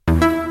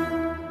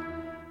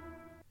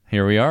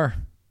Here we are.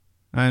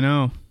 I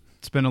know.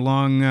 It's been a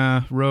long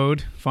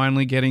road,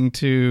 finally getting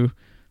to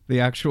the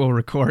actual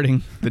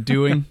recording, the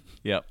doing.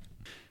 Yep.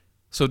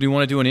 So do you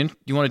want to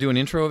do an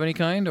intro of any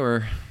kind,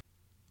 or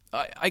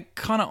I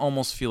kind of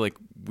almost feel like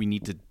we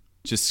need to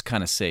just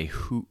kind of say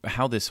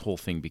how this whole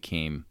thing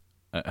became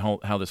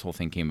how this whole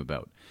thing came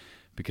about,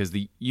 because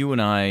you and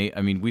I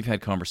mean, we've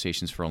had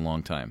conversations for a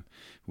long time.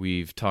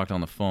 We've talked on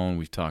the phone,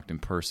 we've talked in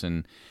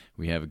person,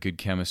 we have a good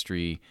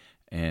chemistry,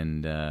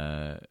 and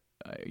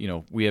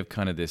we have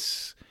kind of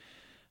this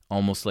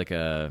almost like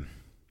I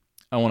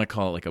want to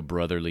call it like a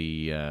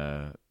brotherly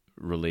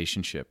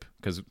relationship,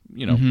 because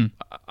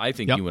I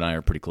think you and I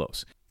are pretty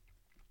close.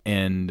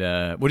 And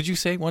what did you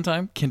say one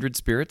time? Kindred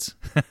spirits?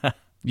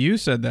 You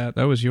said that.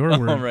 That was your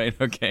word. Oh, right.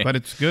 Okay. But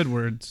it's good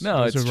words.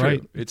 No, Those it's are true.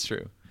 right. It's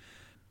true.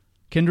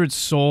 Kindred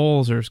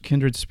souls or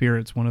kindred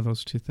spirits, one of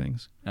those two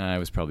things. I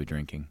was probably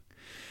drinking.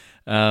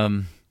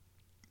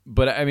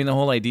 But I mean, the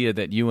whole idea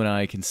that you and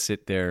I can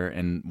sit there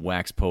and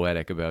wax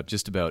poetic about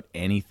just about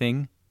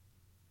anything,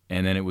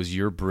 and then it was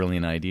your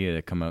brilliant idea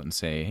to come out and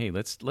say, "Hey,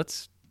 let's do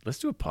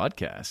a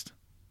podcast."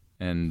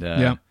 And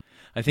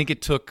I think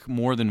it took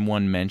more than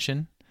one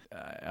mention.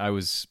 I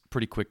was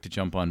pretty quick to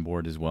jump on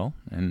board as well,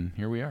 and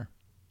here we are.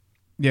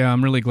 Yeah,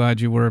 I'm really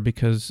glad you were,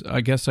 because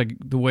I guess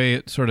the way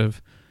it sort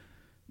of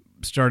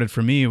started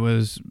for me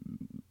was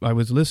I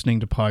was listening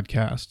to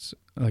podcasts,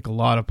 like a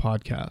lot of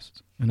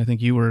podcasts, and I think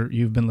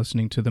you've been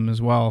listening to them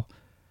as well.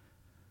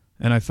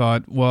 And I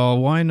thought, well,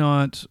 why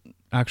not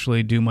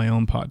actually do my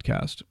own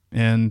podcast?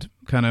 And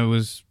kind of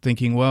was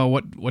thinking, well,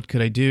 what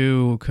could I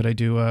do? Could I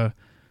do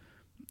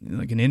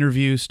like an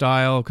interview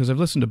style? Because I've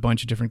listened to a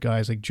bunch of different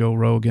guys like Joe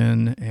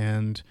Rogan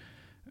and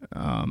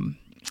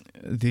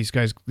these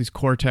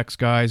Cortex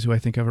guys who I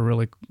think have a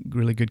really,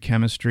 really good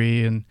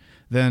chemistry. And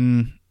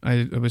then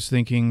I was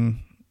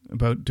thinking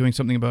about doing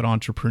something about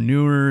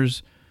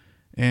entrepreneurs.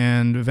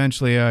 And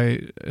eventually I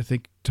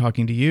think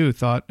talking to you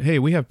thought, hey,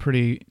 we have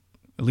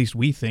at least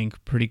we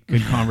think, pretty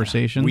good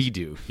conversations. We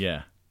do,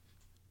 yeah.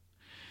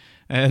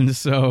 And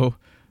so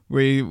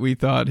we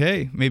thought,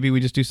 hey, maybe we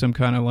just do some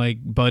kind of like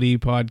buddy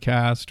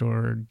podcast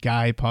or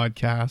guy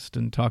podcast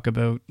and talk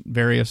about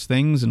various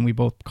things. And we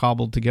both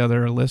cobbled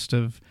together a list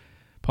of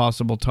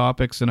possible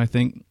topics. And I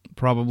think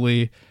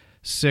probably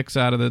 6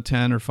 out of the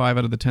 10 or 5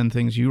 out of the 10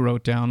 things you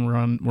wrote down were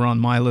on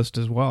my list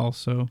as well.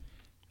 So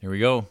here we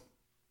go.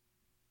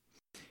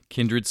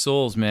 Kindred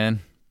souls,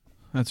 man.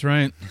 That's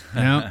right.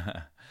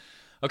 Yeah.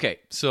 Okay,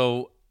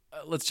 so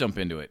let's jump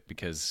into it,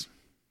 because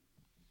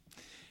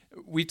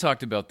we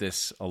talked about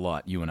this a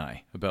lot, you and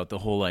I, about the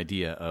whole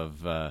idea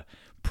of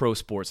pro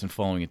sports and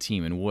following a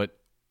team, and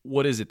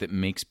what is it that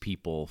makes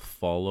people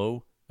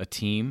follow a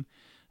team,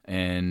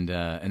 and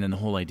then the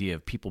whole idea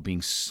of people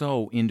being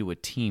so into a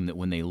team that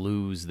when they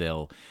lose,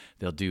 they'll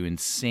do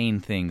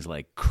insane things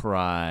like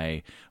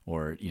cry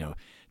or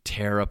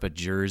tear up a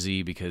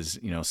jersey because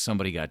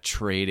somebody got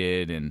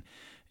traded, and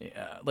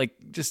like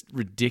just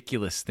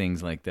ridiculous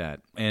things like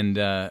that. And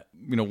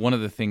one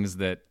of the things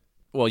that,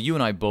 well, you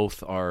and I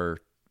both are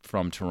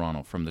from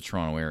Toronto, from the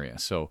Toronto area.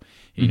 So,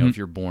 if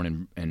you're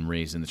born and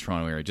raised in the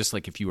Toronto area, just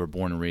like if you were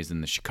born and raised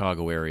in the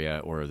Chicago area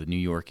or the New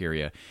York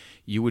area,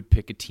 you would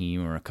pick a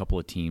team or a couple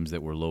of teams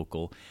that were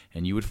local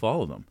and you would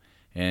follow them.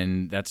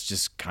 And that's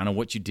just kind of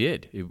what you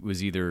did. It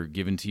was either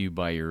given to you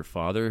by your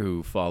father,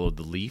 who followed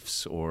the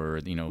Leafs,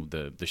 or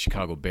the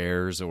Chicago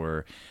Bears,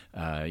 or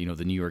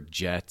the New York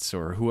Jets,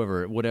 or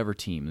whatever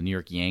team, the New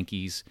York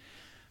Yankees.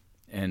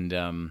 And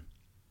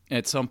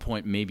at some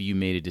point, maybe you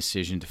made a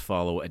decision to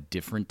follow a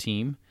different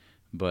team.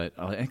 But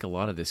I think a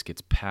lot of this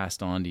gets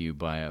passed on to you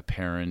by a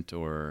parent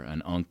or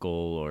an uncle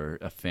or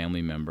a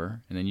family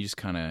member, and then you just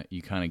kind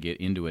of get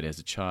into it as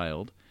a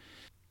child.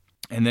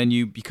 And then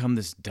you become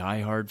this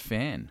diehard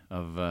fan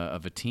of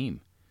a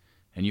team,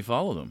 and you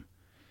follow them.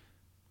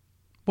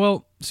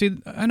 Well, see,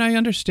 and I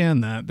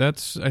understand that.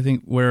 That's, I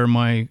think, where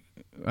I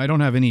don't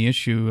have any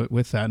issue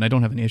with that, and I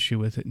don't have an issue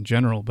with it in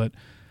general. But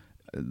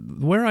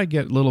where I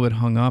get a little bit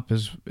hung up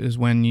is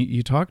when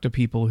you talk to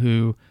people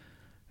who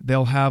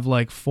they'll have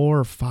like 4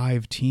 or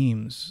 5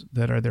 teams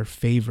that are their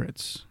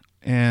favorites,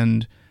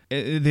 and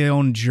they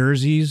own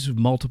jerseys of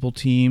multiple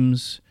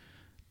teams.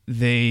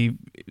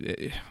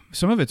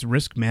 Some of it's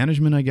risk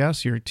management, I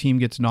guess. Your team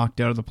gets knocked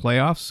out of the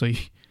playoffs, so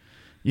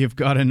you've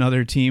got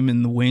another team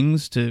in the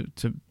wings to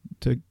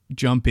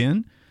jump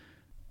in.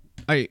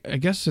 I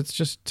guess it's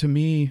just, to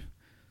me,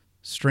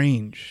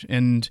 strange.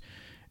 And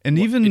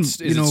even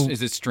is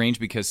it strange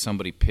because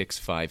somebody picks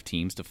 5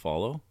 teams to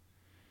follow?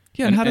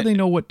 Yeah, and how do they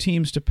know what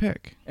teams to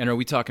pick? And are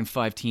we talking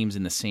 5 teams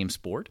in the same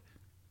sport?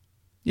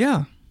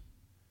 Yeah.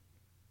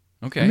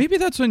 Okay. Maybe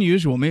that's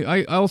unusual.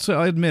 I'll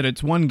admit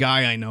it's one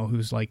guy I know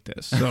who's like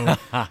this. So,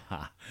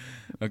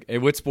 okay.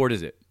 What sport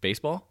is it?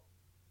 Baseball?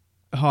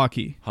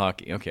 Hockey.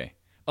 Hockey. Okay.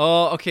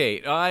 Oh,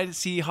 okay. I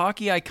see.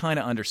 Hockey, I kind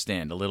of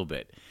understand a little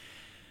bit.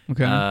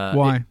 Okay.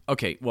 Why?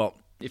 Okay. Well,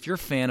 if you're a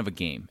fan of a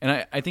game,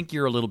 and I think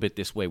you're a little bit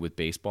this way with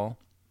baseball,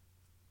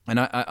 and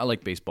I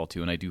like baseball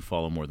too, and I do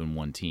follow more than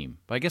one team.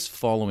 But I guess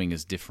following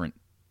is different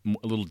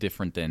a little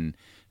different than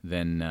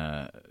than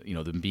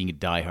being a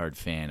diehard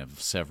fan of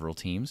several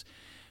teams.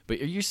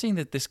 But you're saying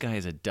that this guy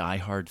is a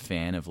diehard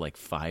fan of like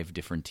 5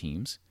 different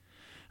teams?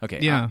 Okay,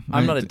 yeah,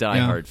 I'm not a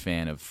diehard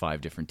fan of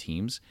 5 different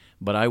teams,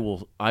 but I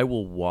will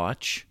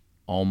watch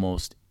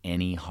almost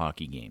any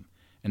hockey game,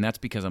 and that's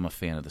because I'm a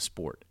fan of the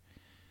sport.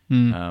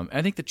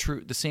 I think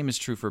the same is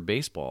true for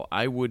baseball.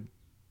 I would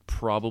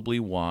probably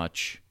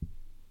watch,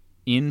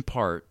 in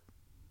part,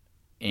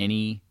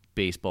 any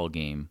baseball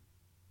game,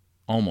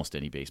 almost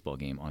any baseball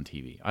game on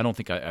TV. I don't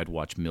think I'd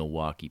watch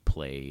Milwaukee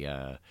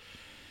play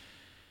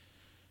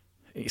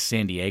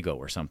San Diego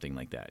or something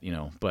like that,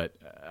 But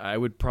I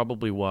would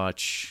probably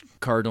watch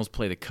Cardinals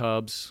play the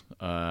Cubs.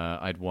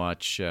 I'd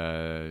watch,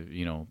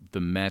 the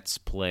Mets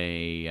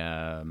play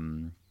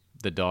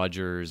the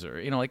Dodgers,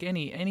 or like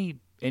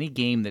any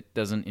game that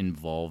doesn't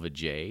involve a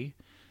J,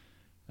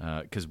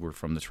 because we're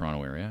from the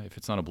Toronto area. If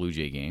it's not a Blue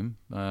Jay game,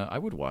 I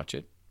would watch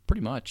it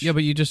pretty much. Yeah,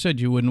 but you just said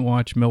you wouldn't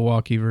watch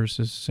Milwaukee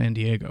versus San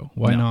Diego.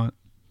 Why not?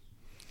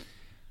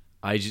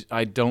 I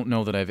don't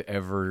know that I've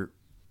ever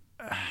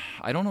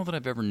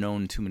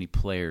known too many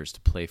players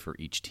to play for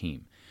each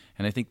team,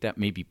 and I think that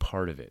may be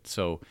part of it.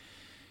 So,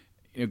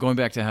 going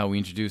back to how we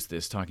introduced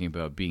this, talking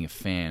about being a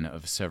fan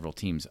of several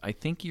teams, I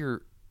think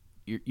you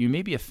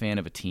may be a fan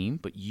of a team,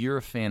 but you're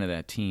a fan of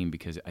that team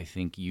because I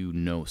think you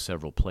know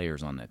several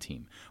players on that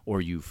team,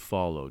 or you've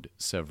followed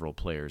several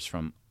players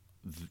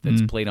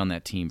that's played on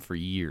that team for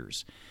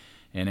years.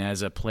 And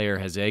as a player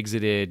has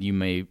exited, you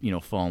may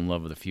fall in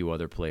love with a few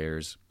other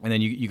players, and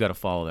then you got to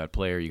follow that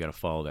player, you got to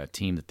follow that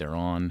team that they're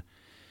on.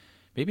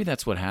 Maybe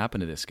that's what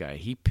happened to this guy.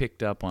 He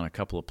picked up on a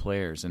couple of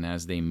players, and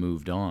as they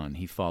moved on,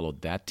 he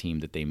followed that team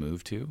that they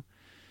moved to.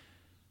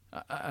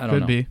 I don't know.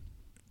 Could be.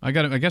 I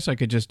guess I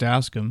could just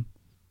ask him.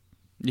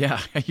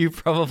 Yeah, you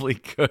probably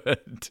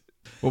could.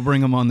 We'll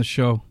bring him on the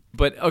show.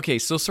 But, okay,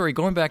 so sorry,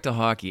 going back to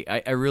hockey,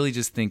 I really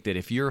just think that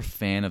if you're a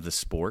fan of the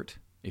sport,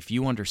 if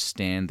you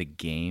understand the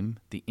game,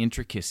 the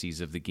intricacies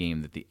of the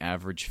game that the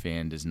average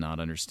fan does not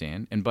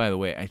understand, and by the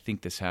way, I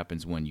think this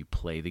happens when you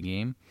play the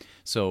game.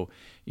 So,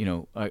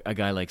 a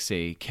guy like,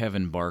 say,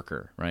 Kevin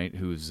Barker, right,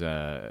 who's,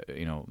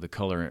 the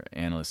color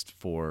analyst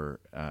for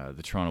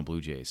the Toronto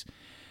Blue Jays.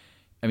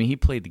 I mean, he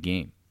played the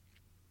game.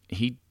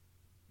 He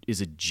is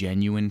a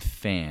genuine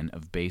fan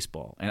of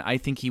baseball, and I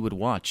think he would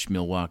watch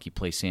Milwaukee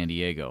play San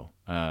Diego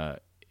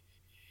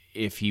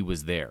if he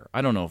was there.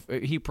 I don't know.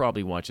 He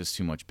probably watches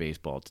too much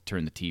baseball to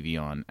turn the TV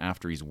on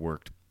after he's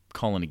worked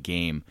calling a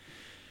game,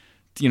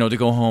 to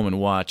go home and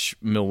watch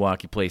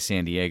Milwaukee play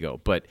San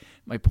Diego. But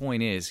my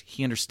point is,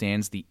 he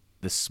understands the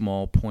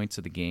small points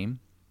of the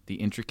game, the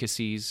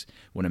intricacies,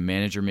 when a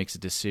manager makes a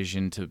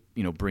decision to,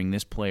 bring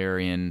this player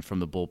in from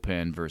the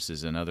bullpen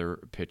versus another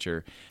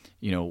pitcher,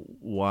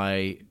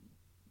 why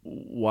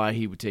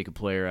he would take a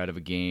player out of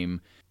a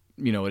game,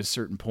 at a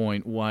certain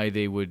point, why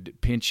they would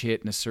pinch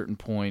hit in a certain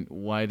point,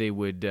 why they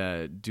would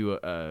do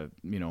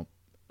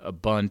a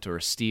bunt or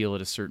a steal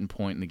at a certain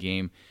point in the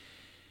game.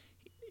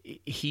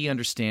 He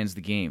understands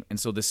the game. And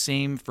so the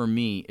same for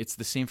me, it's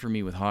the same for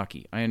me with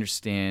hockey. I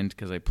understand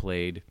because I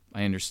played,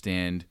 I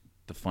understand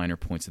the finer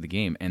points of the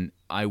game, and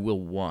I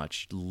will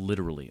watch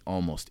literally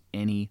almost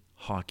any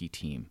hockey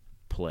team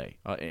play,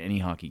 any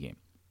hockey game.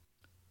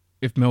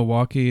 If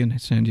Milwaukee and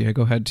San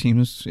Diego had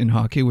teams in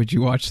hockey, would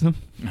you watch them?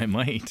 I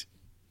might.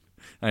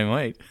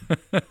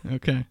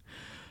 Okay.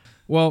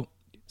 Well,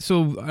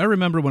 so I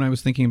remember when I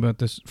was thinking about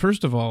this,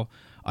 first of all,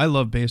 I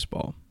love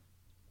baseball,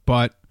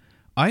 but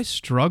I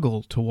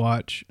struggle to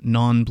watch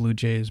non-Blue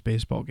Jays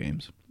baseball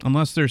games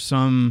unless there's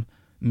some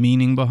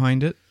meaning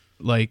behind it,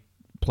 like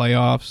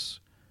playoffs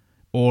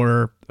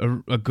or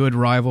a good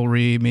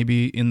rivalry,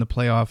 maybe in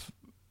the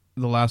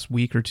last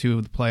week or two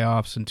of the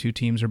playoffs and 2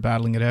 teams are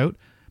battling it out.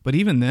 But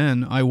even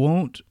then, I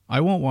won't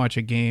watch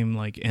a game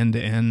like end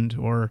to end,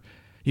 or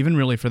even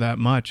really for that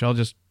much. I'll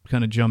just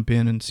kind of jump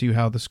in and see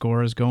how the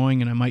score is going,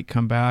 and I might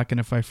come back, and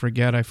if I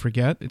forget, I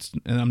forget.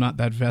 And I'm not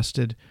that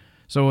vested.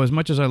 So as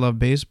much as I love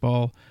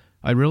baseball,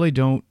 I really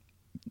don't.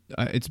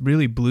 It's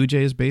really Blue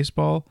Jays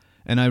baseball,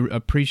 and I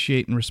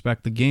appreciate and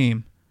respect the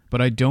game, but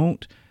I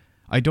don't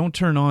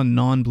turn on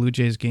non-Blue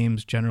Jays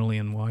games generally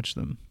and watch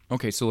them.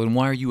 Okay, so then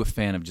why are you a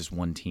fan of just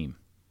one team?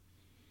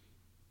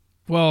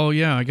 Well,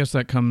 yeah, I guess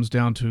that comes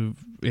down to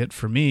it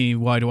for me.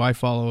 Why do I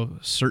follow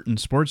certain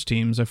sports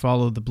teams? I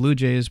follow the Blue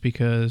Jays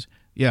because,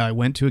 yeah, I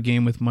went to a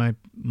game with my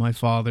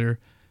father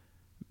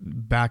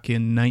back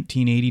in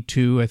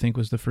 1982, I think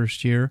was the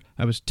first year.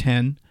 I was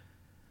 10.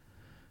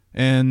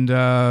 And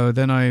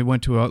then I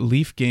went to a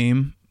Leaf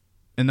game,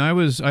 and I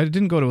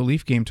didn't go to a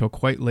Leaf game till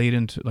quite late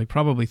into, like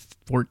probably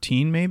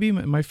 14 maybe,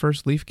 my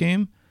first Leaf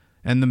game.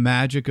 And the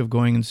magic of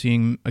going and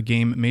seeing a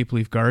game at Maple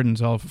Leaf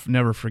Gardens, I'll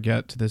never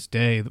forget to this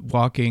day.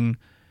 Walking,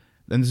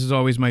 and this is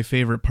always my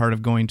favorite part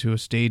of going to a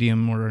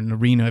stadium or an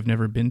arena I've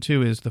never been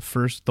to, is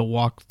the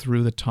walk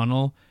through the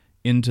tunnel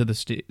into the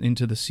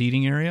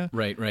seating area.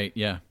 Right,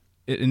 yeah.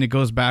 And it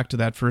goes back to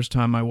that first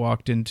time I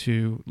walked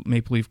into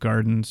Maple Leaf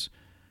Gardens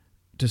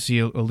to see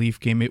a Leaf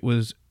game. It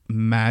was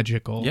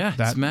magical. Yeah,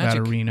 that it's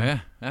magic. That arena. Yeah,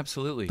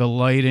 absolutely. The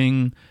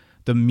lighting,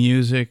 the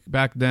music.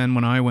 Back then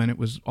when I went, it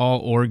was all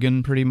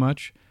organ pretty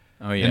much.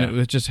 Oh yeah. And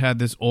it just had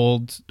this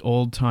old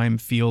time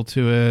feel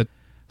to it.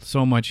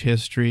 So much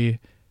history.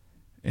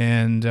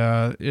 And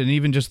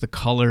even just the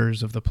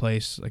colors of the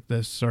place, like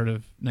this sort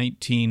of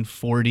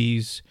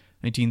 1940s,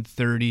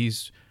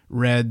 1930s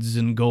reds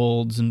and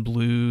golds and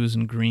blues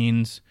and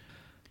greens.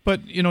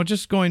 But,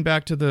 just going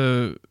back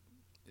to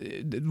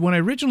when I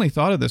originally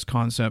thought of this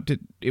concept,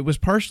 it was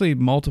partially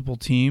multiple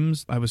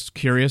teams I was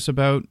curious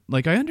about.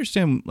 Like, I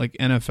understand, like,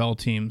 NFL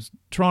teams.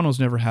 Toronto's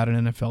never had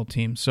an NFL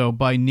team. So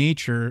by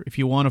nature, if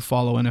you want to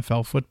follow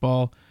NFL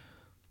football,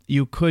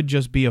 you could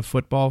just be a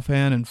football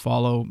fan and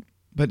follow,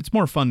 but it's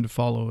more fun to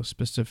follow a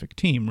specific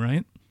team,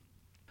 right?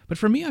 But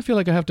for me, I feel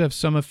like I have to have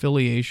some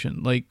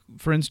affiliation. Like,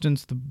 for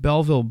instance, the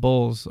Belleville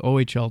Bulls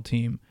OHL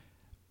team.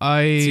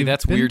 See,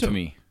 that's weird to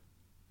me.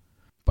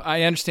 But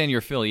I understand your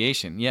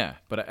affiliation, yeah,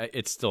 but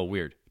it's still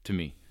weird to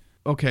me.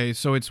 Okay,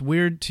 so it's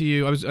weird to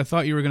you. I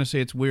thought you were going to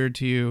say it's weird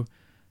to you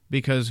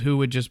because who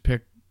would just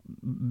pick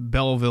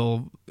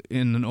Belleville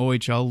in an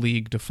OHL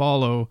league to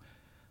follow?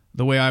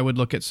 The way I would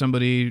look at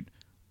somebody,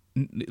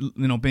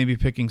 maybe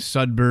picking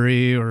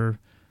Sudbury or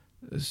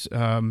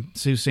Sault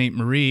Ste.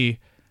 Marie,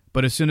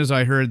 but as soon as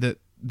I heard that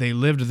they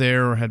lived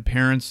there or had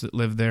parents that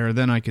lived there,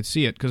 then I could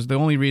see it. Because the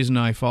only reason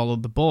I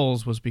followed the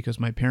Bulls was because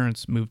my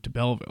parents moved to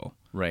Belleville.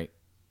 Right.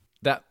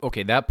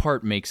 That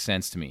part makes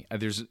sense to me.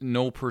 There's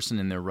no person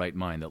in their right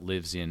mind that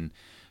lives in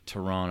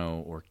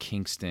Toronto or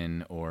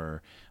Kingston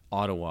or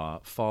Ottawa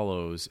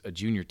follows a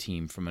junior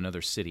team from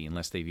another city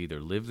unless they've either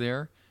lived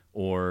there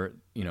or,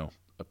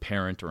 a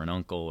parent or an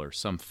uncle or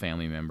some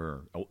family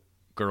member or a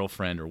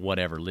girlfriend or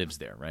whatever lives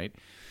there, right?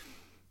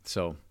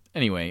 So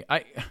anyway,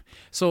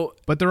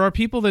 but there are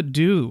people that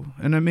do,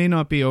 and it may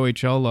not be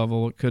OHL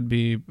level. It could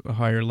be a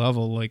higher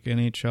level like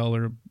NHL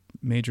or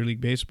Major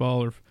League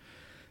Baseball or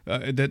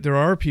that there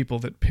are people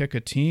that pick a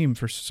team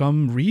for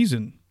some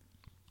reason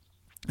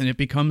and it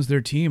becomes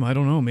their team. I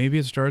don't know. Maybe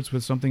it starts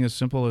with something as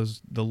simple as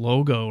the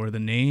logo or the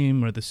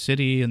name or the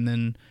city and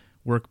then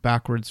work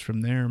backwards from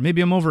there. Maybe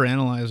I'm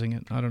overanalyzing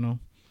it. I don't know.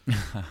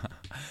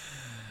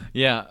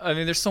 Yeah, I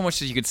mean, there's so much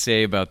that you could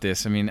say about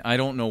this. I mean, I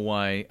don't know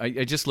why.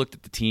 I just looked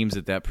at the teams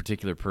that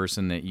particular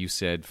person that you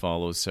said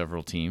follows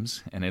several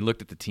teams, and I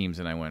looked at the teams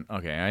and I went,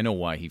 okay, I know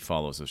why he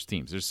follows those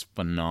teams. There's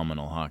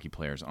phenomenal hockey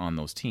players on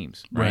those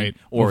teams, right?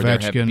 Or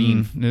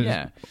Ovechkin, there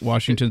have been,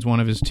 Washington's one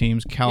of his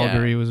teams.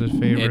 Calgary was his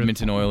favorite.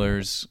 Edmonton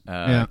Oilers,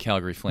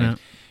 Calgary Flames.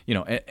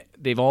 Yeah.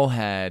 They've all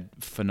had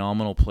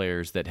phenomenal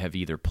players that have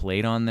either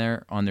played on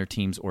their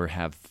teams or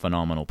have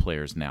phenomenal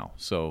players now.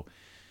 So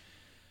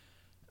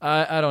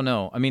I don't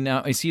know. I mean,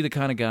 now I see the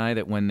kind of guy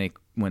that when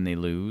they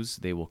lose,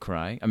 they will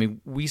cry. I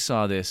mean, we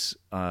saw this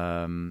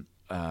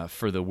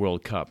for the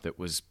World Cup that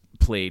was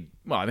played.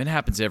 Well, I mean, it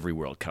happens every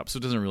World Cup, so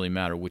it doesn't really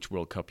matter which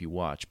World Cup you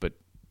watch.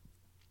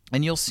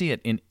 And you'll see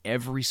it in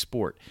every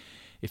sport.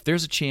 If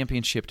there's a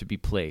championship to be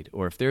played,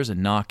 or if there's a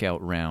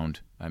knockout round,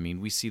 I mean,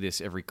 we see this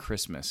every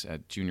Christmas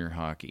at junior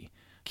hockey.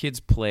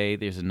 Kids play.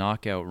 There's a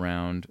knockout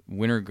round.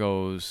 Winner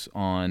goes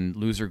on.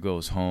 Loser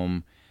goes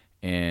home,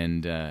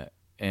 and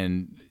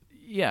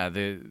yeah,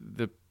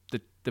 the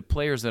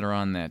players that are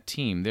on that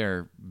team,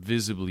 they're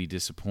visibly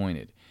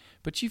disappointed.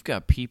 But you've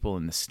got people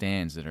in the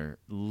stands that are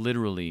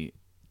literally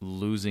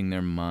losing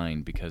their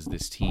mind because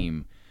this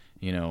team,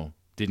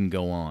 didn't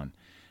go on.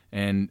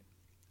 And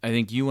I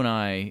think you and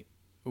I,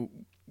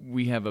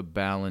 we have a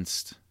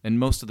balanced, and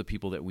most of the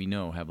people that we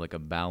know have like a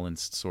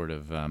balanced sort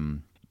of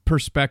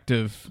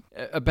perspective.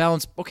 A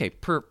balanced, okay,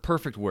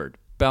 perfect word,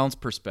 balanced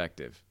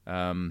perspective.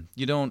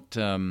 You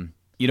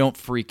don't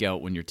freak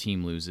out when your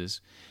team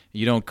loses.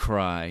 You don't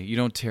cry. You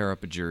don't tear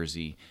up a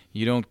jersey.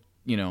 You don't,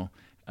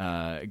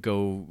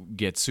 go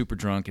get super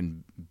drunk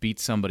and beat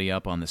somebody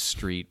up on the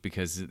street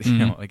because,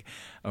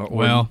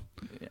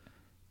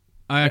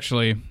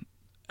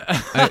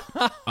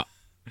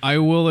 I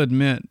will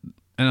admit,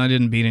 and I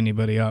didn't beat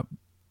anybody up,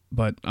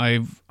 but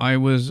I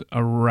was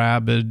a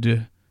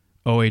rabid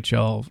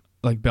OHL,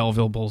 like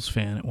Belleville Bulls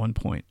fan at one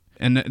point.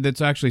 And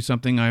that's actually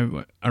something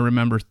I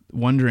remember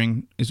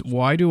wondering is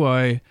why do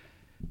I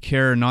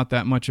care not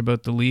that much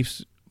about the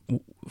Leafs'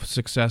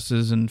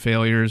 successes and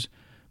failures,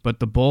 but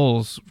the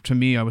Bulls, to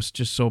me, I was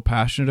just so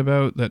passionate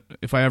about that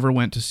if I ever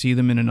went to see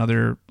them in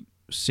another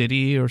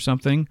city or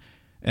something,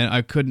 and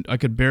I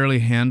could barely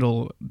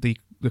handle the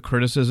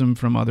criticism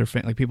from other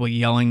fans, like people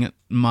yelling at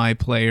my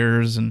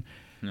players and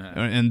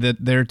that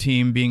their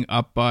team being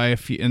up by a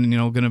few, and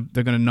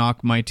they're gonna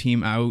knock my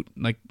team out.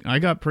 Like I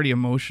got pretty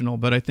emotional,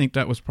 but I think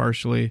that was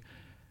partially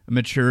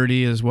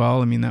maturity as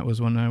well. I mean, that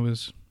was when I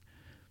was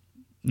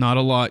not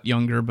a lot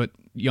younger, but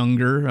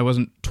younger. I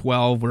wasn't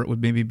 12 where it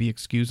would maybe be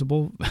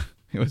excusable.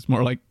 It was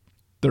more like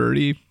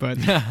 30, but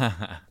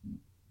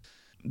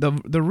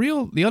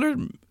the other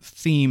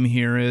theme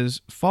here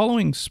is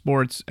following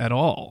sports at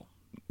all.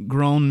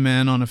 Grown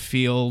men on a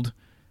field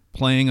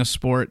playing a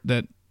sport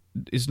that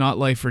is not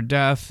life or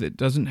death. It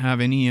doesn't have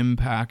any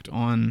impact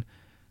on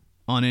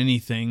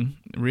anything,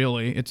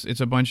 really.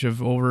 It's a bunch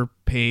of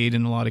overpaid,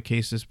 in a lot of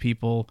cases,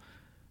 people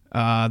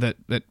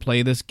that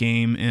play this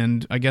game,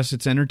 and I guess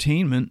it's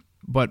entertainment.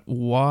 But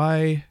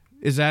why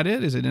is that?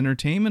 Is it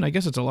entertainment? I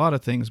guess it's a lot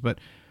of things. But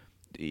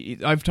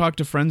I've talked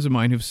to friends of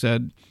mine who've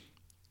said,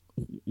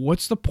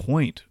 "What's the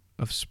point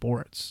of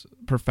sports?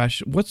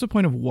 What's the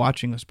point of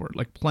watching a sport?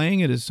 Like,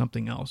 playing it is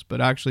something else, but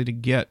actually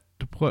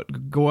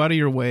go out of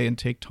your way and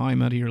take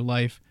time out of your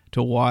life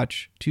to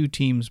watch two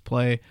teams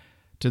play,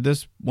 to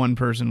this one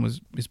person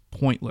is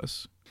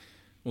pointless."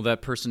 Well,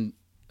 that person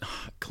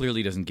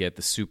clearly doesn't get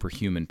the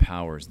superhuman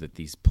powers that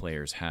these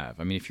players have.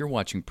 I mean, if you're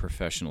watching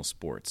professional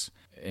sports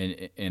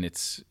and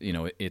it's,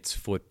 it's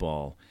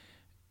football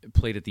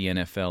played at the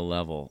NFL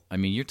level, I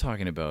mean, you're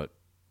talking about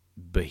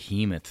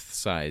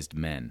behemoth-sized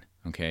men,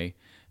 okay,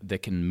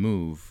 that can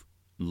move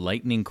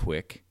lightning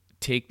quick,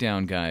 take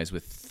down guys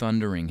with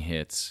thundering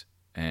hits,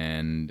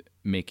 and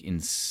make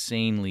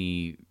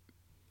insanely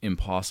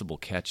impossible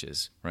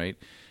catches, right?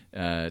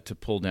 To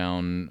pull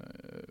down,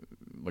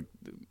 what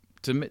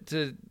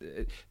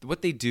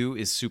they do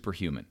is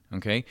superhuman,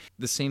 okay?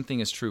 The same thing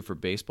is true for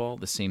baseball.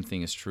 The same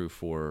thing is true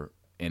for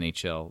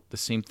NHL. The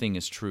same thing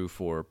is true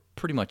for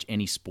pretty much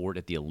any sport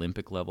at the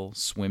Olympic level,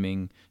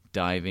 swimming,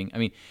 diving. I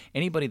mean,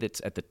 anybody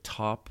that's at the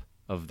top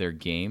of their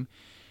game,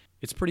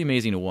 it's pretty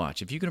amazing to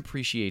watch. If you can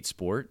appreciate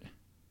sport,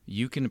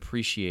 you can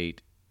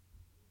appreciate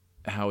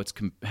how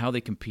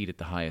they compete at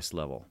the highest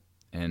level,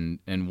 and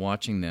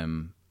watching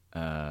them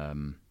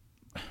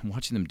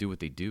do what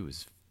they do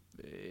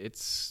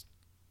it's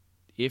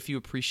if you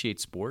appreciate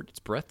sport, it's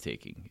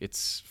breathtaking.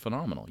 It's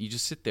phenomenal. You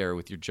just sit there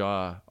with your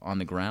jaw on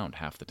the ground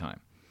half the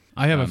time.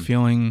 I have a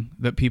feeling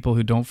that people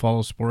who don't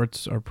follow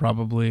sports are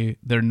probably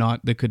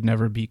they could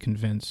never be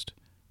convinced.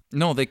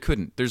 No, they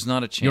couldn't. There's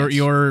not a chance.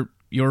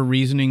 Your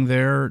reasoning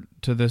there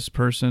to this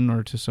person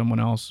or to someone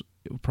else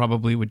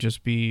probably would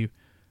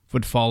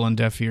fall on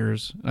deaf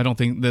ears. I don't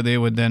think that they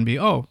would then be,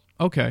 oh,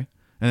 okay,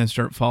 and then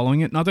start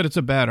following it. Not that it's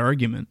a bad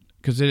argument,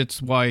 because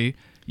it's why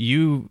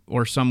you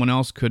or someone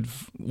else could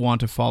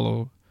want to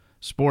follow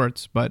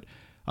sports. But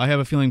I have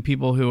a feeling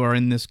people who are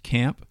in this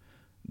camp,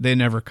 they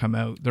never come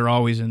out. They're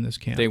always in this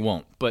camp. They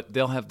won't, but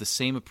they'll have the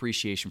same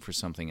appreciation for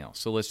something else.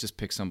 So let's just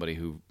pick somebody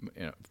who,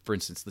 for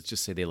instance, let's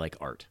just say they like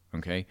art,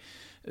 okay?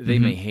 They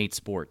may hate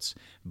sports,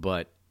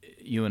 but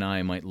you and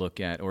I might look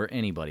at, or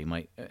anybody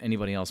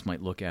else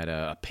might look at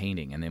a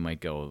painting, and they might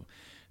go,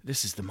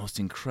 "This is the most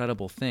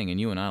incredible thing," and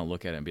you and I will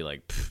look at it and be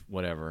like,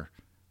 whatever,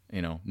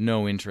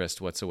 no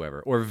interest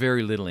whatsoever, or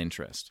very little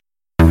interest.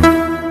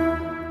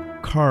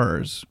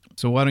 Cars.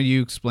 So why don't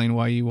you explain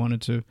why you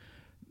wanted to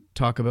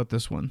talk about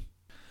this one?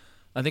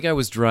 I think I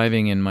was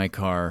driving in my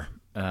car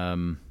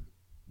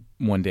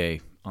one day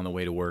on the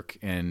way to work,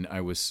 and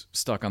I was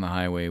stuck on the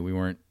highway. We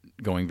weren't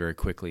going very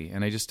quickly,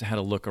 and I just had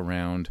a look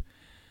around.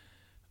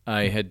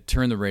 I had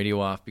turned the radio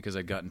off because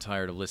I'd gotten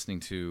tired of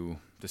listening to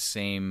the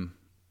same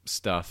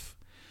stuff,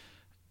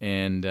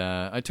 and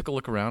I took a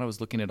look around. I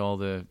was looking at all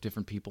the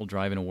different people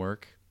driving to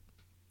work,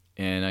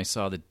 and I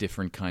saw the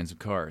different kinds of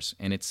cars.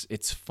 And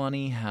it's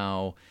funny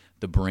how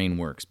the brain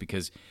works,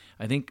 because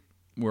I think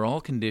we're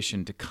all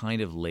conditioned to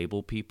kind of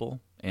label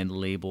people and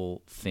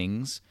label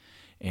things.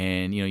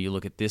 And, you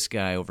look at this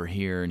guy over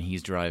here, and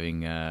he's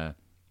driving, a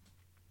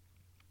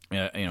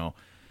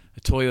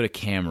Toyota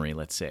Camry,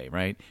 let's say,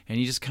 right? And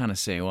you just kind of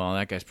say, well,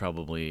 that guy's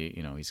probably,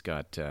 he's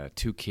got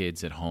 2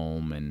 kids at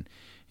home, and,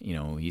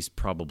 he's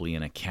probably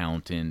an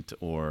accountant,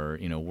 or,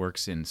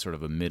 works in sort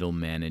of a middle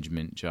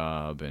management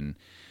job. And,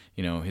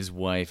 his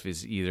wife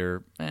is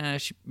either,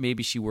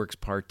 maybe she works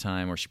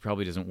part-time, or she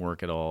probably doesn't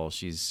work at all.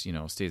 She's,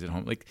 stays at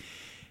home.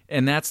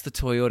 And that's the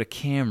Toyota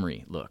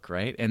Camry look,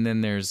 right? And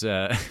then there's,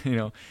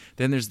 then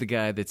there's the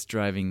guy that's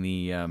driving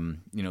the,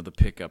 the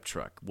pickup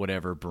truck,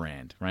 whatever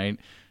brand, right?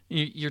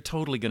 You're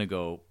totally going to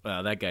go,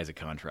 that guy's a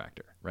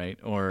contractor, right?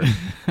 Or,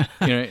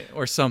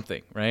 or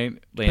something, right?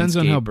 Depends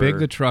on how big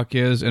the truck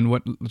is and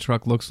what the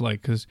truck looks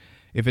like. Because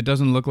if it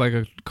doesn't look like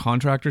a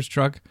contractor's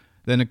truck,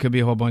 then it could be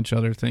a whole bunch of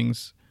other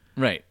things.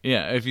 Right.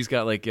 Yeah. If he's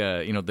got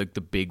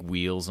the big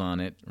wheels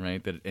on it,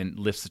 right, and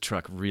lifts the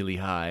truck really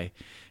high,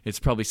 it's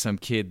probably some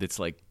kid that's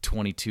like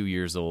 22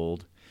 years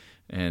old,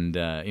 and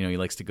he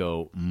likes to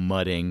go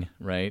mudding,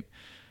 right?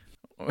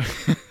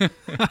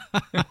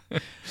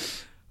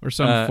 Or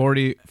some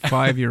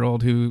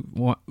 45-year-old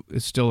who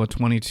is still a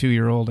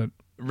 22-year-old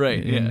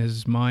in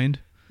his mind.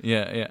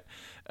 Yeah.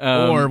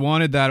 Or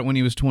wanted that when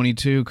he was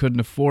 22, couldn't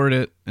afford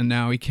it, and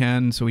now he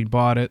can, so he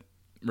bought it.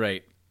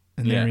 Right.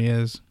 And there he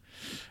is.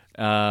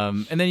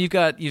 And then you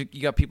got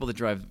people that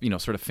drive,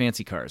 sort of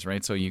fancy cars,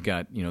 right? So you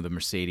got, the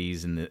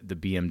Mercedes and the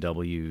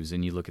BMWs,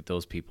 and you look at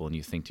those people and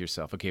you think to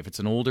yourself, okay, if it's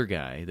an older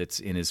guy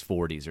that's in his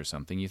 40s or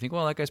something, you think,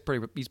 well, that guy's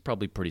he's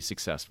probably pretty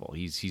successful.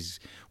 He's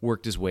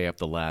worked his way up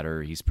the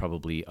ladder. He's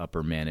probably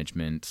upper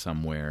management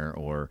somewhere,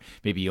 or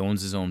maybe he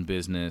owns his own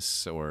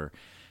business, or,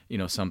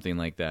 something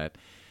like that.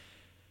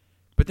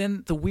 But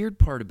then the weird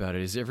part about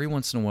it is every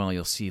once in a while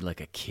you'll see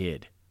like a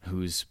kid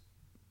who's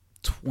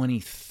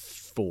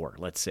 24,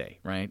 let's say,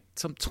 right?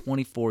 Some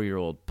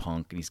 24-year-old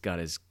punk, and he's got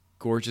his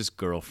gorgeous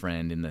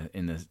girlfriend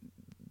in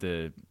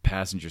the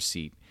passenger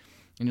seat,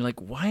 And you're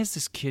like, why is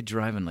this kid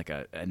driving like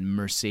a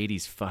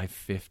Mercedes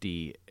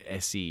 550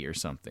 SE or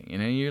something?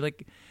 And you're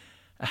like,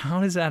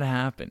 how does that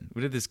happen?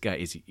 What did this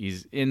guy?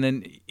 He's and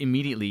then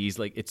immediately he's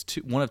like, it's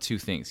one of two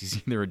things.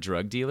 He's either a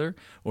drug dealer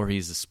or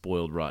he's a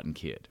spoiled, rotten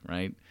kid,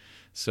 right?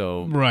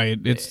 So right,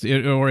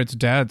 or it's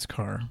dad's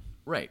car,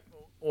 right,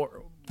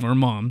 or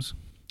mom's.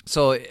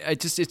 So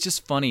it's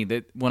just funny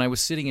that when I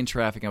was sitting in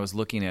traffic, I was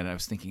looking at it, I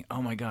was thinking,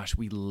 oh my gosh,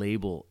 we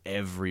label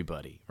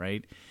everybody,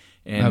 right?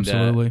 And,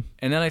 absolutely.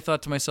 And then I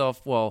thought to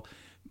myself, well,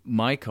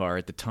 my car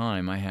at the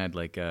time, I had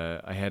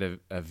a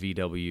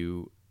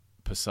VW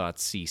Passat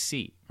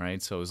CC,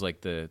 right? So it was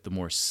like the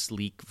more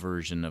sleek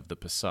version of the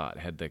Passat. It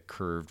had the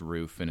curved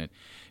roof, and it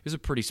was a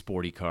pretty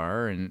sporty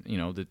car, and you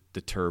know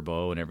the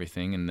turbo and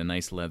everything, and the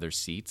nice leather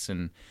seats,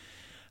 and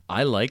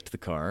I liked the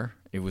car.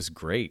 It was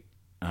great.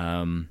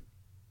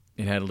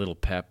 It had a little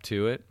pep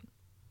to it,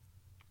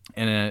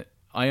 and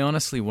I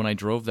honestly, when I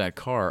drove that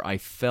car, I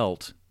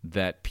felt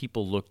that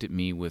people looked at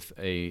me with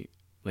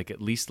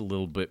at least a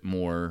little bit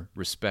more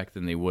respect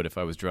than they would if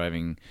I was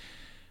driving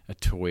a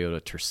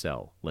Toyota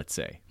Tercel, let's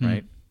say,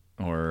 right?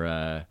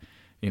 Or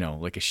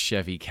like a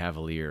Chevy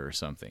Cavalier or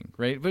something,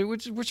 right? But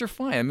which are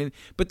fine. I mean,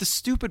 but the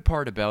stupid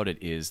part about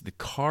it is the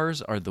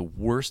cars are the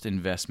worst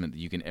investment that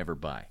you can ever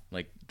buy.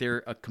 Like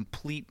they're a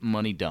complete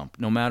money dump.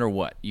 No matter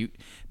what,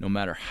 no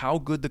matter how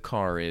good the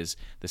car is,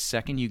 the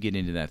second you get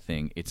into that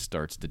thing, it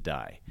starts to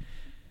die.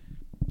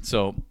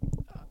 So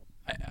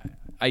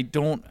I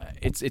don't.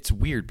 It's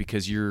weird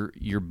because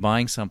you're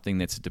buying something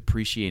that's a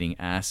depreciating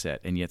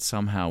asset, and yet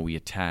somehow we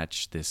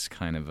attach this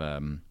kind of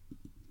a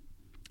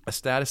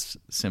status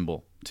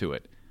symbol to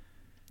it.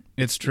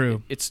 It's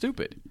true. It's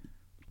stupid.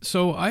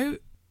 So I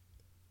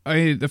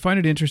find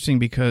it interesting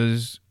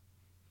because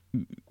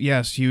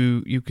yes,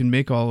 you can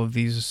make all of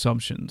these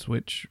assumptions,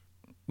 which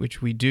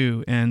we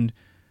do, and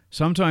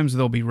sometimes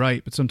they'll be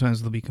right, but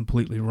sometimes they'll be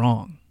completely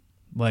wrong.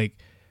 Like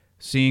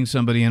seeing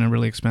somebody in a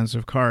really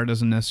expensive car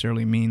doesn't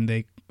necessarily mean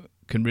they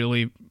can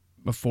really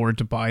afford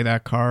to buy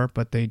that car,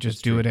 but they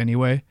just do it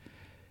anyway.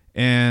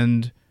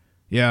 And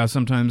yeah,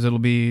 sometimes it'll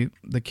be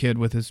the kid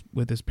with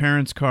his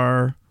parents'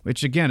 car,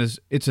 which again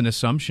it's an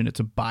assumption, it's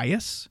a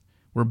bias.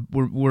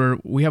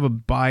 We have a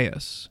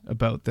bias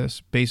about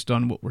this based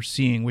on what we're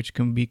seeing, which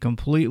can be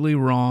completely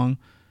wrong,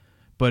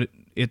 but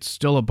it's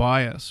still a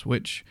bias,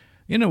 which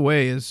in a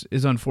way is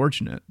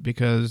unfortunate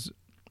because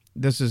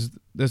this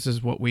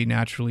is what we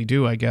naturally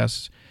do, I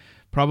guess.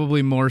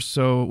 Probably more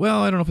so,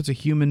 well, I don't know if it's a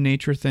human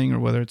nature thing or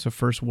whether it's a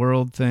first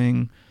world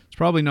thing. It's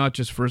probably not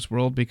just first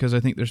world because I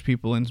think there's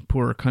people in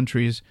poorer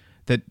countries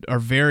that are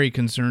very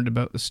concerned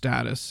about the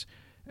status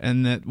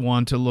and that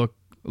want to look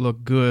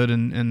good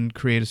and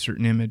create a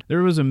certain image.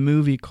 There was a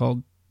movie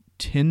called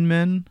Tin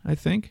Men, I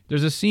think.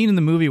 There's a scene in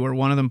the movie where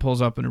one of them pulls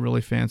up in a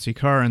really fancy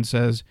car and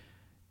says,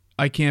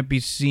 I can't be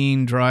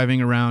seen driving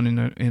around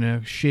in a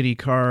shitty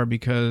car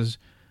because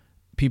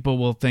people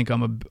will think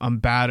I'm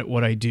bad at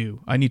what I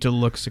do. I need to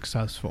look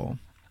successful.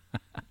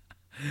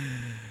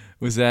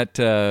 Was that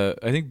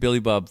I think Billy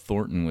Bob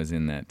Thornton was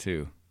in that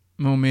too.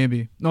 Oh,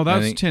 maybe. No,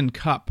 that's Tin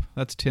Cup.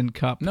 That's Tin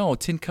Cup. No,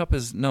 Tin Cup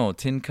is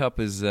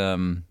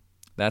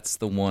that's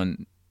the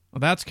one. Well,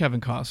 that's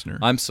Kevin Costner.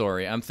 I'm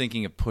sorry. I'm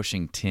thinking of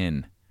Pushing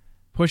Tin.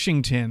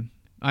 Pushing Tin.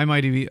 I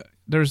might be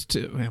there's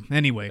two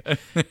anyway,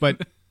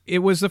 but it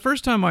was the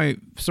first time I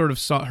sort of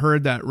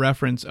heard that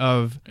reference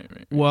of,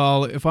 right.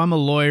 Well, if I'm a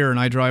lawyer and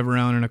I drive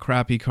around in a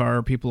crappy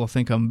car, people will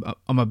think I'm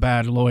a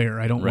bad lawyer.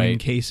 I don't win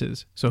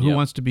cases. So who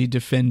wants to be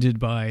defended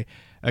by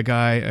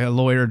a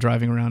lawyer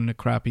driving around in a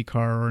crappy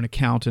car or an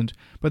accountant?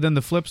 But then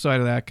the flip side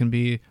of that can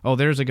be, oh,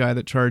 there's a guy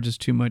that charges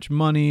too much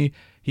money.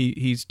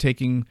 He's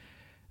taking,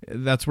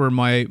 that's where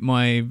my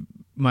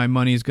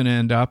money is going to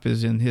end up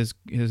is in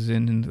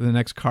in the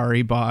next car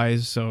he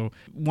buys. So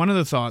one of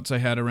the thoughts I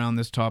had around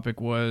this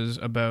topic was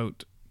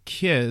about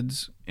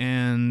kids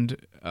and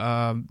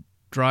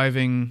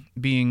driving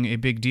being a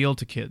big deal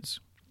to kids.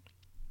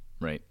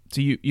 Right.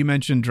 So you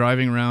mentioned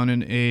driving around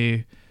in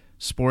a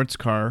sports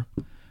car,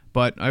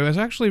 but I was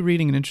actually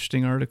reading an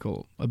interesting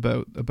article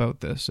about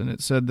this, and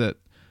it said that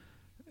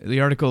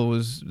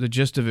the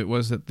gist of it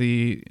was that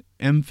the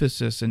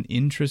emphasis and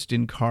interest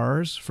in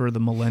cars for the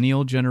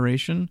millennial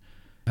generation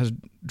has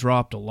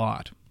dropped a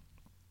lot.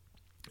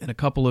 And a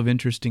couple of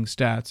interesting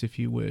stats, if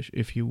you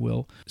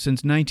will.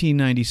 Since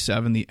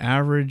 1997, the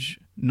average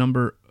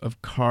number of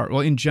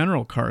in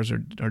general, cars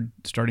are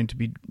starting to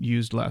be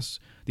used less.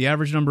 The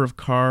average number of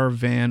car,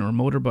 van, or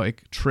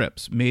motorbike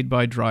trips made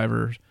by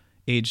drivers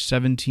aged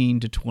 17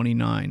 to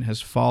 29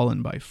 has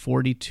fallen by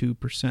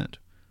 42%.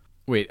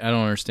 Wait, I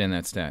don't understand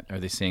that stat. Are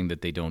they saying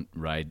that they don't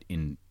ride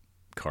in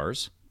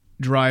cars?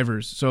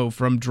 Drivers. So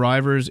from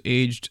drivers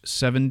aged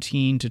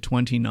 17 to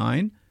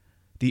 29,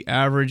 the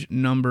average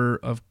number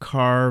of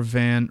car,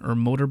 van, or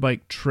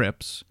motorbike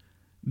trips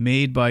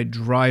made by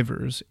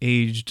drivers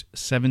aged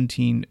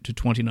 17 to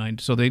 29,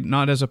 so they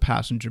not as a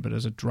passenger but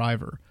as a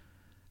driver,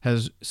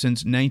 has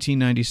since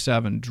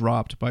 1997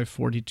 dropped by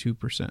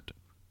 42%.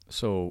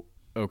 So,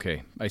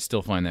 okay, I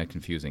still find that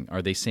confusing.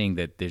 Are they saying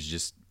that there's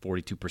just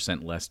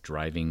 42% less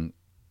driving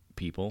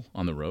people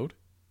on the road?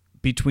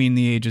 between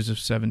the ages of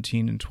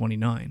 17 and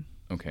 29.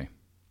 Okay.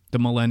 The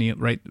millennial,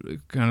 right?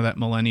 Kind of that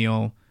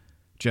millennial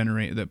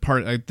generate that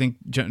part. I think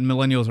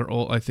millennials are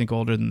old. I think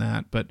older than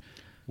that, but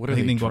What are I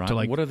think they? they go up to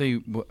like. What are they?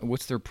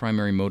 What's their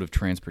primary mode of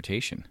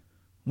transportation?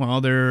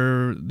 Well,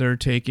 they're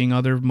taking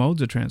other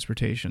modes of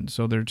transportation.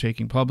 So they're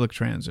taking public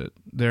transit.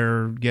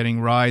 They're getting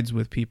rides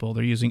with people.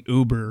 They're using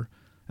Uber.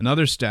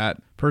 Another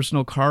stat: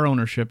 personal car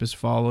ownership is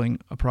falling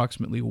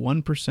approximately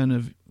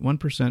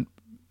 1%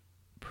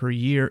 per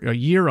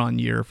year on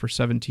year for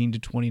 17 to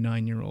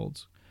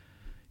 29-year-olds.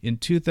 In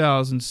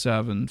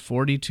 2007,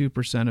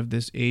 42% of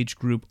this age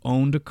group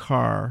owned a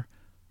car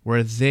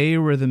where they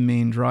were the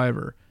main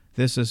driver.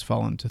 This has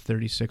fallen to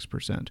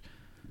 36%.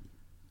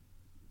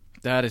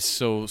 That is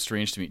so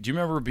strange to me. Do you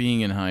remember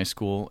being in high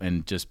school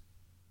and just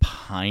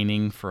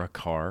pining for a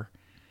car?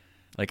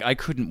 Like, I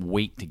couldn't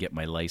wait to get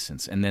my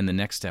license. And then the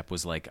next step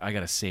was like, I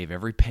got to save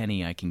every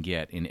penny I can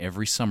get in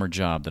every summer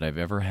job that I've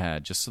ever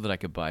had just so that I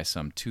could buy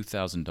some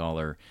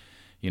 $2,000,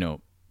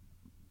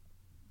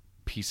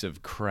 piece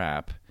of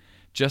crap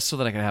just so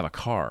that I could have a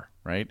car,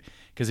 right?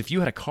 Because if you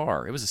had a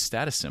car, it was a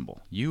status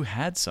symbol. You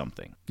had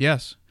something.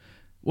 Yes.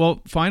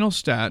 Well, final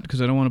stat, because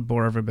I don't want to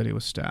bore everybody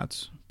with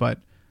stats, but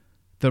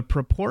the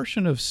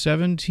proportion of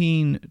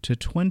 17 to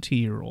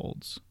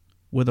 20-year-olds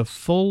with a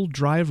full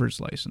driver's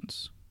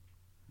license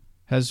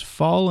has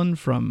fallen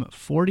from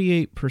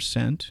 48%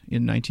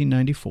 in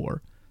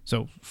 1994,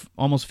 so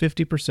almost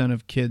 50%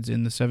 of kids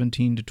in the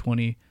 17 to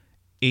 20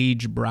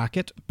 age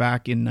bracket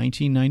back in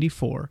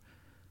 1994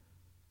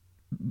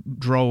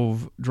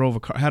 drove a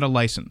car, had a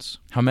license.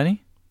 How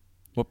many?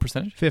 What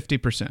percentage?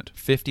 50%.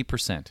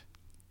 50%.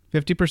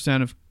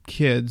 50% of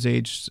kids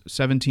aged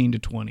 17 to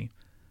 20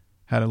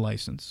 had a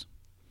license,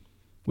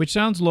 which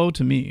sounds low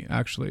to me,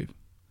 actually.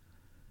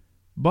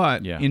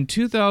 But in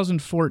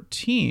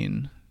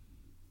 2014,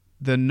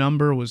 the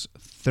number was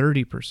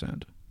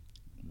 30%.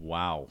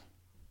 Wow.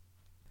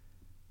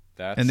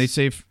 And they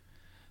say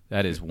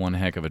that is one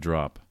heck of a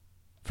drop.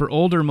 For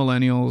older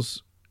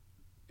millennials,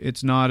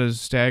 it's not as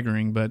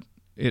staggering, but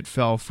it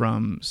fell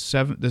from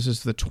this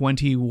is the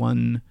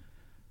 21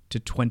 to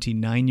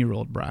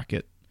 29-year-old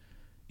bracket.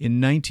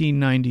 In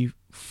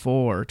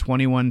 1994,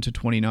 21 to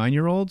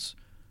 29-year-olds,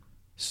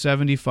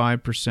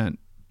 75%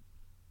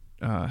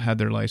 had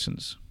their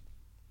license.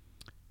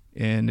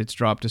 And it's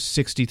dropped to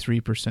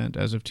 63%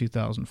 as of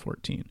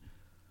 2014.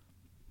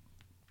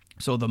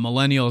 So the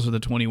millennials are the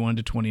 21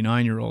 to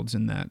 29-year-olds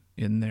in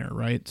there,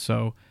 right?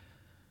 So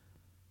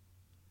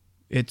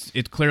it's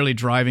clearly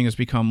driving has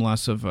become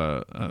less of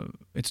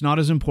it's not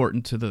as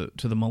important to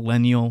the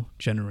millennial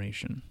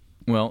generation.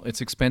 Well,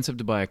 it's expensive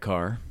to buy a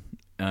car.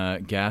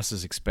 Gas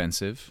is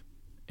expensive,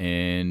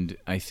 and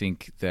I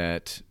think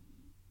that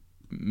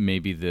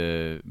maybe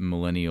the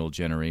millennial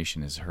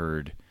generation has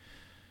heard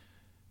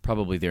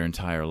probably their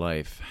entire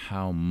life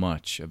how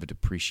much of a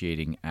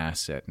depreciating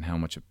asset and how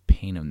much a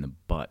pain in the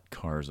butt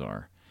cars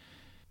are.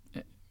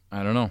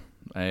 I don't know.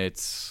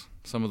 It's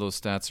some of those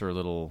stats are a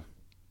little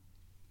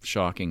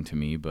shocking to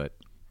me, but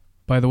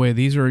by the way,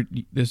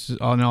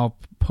 and I'll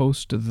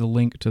post the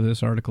link to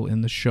this article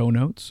in the show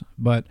notes,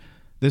 but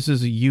this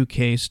is a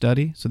UK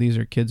study, so these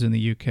are kids in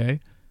the UK.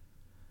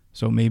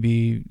 So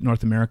maybe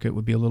North America it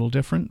would be a little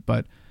different,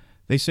 but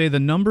they say the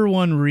number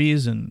one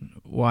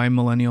reason why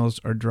millennials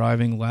are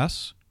driving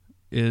less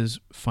is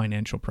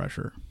financial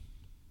pressure.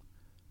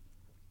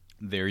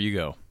 There you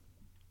go.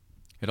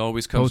 It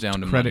always comes down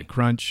to credit money.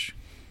 crunch,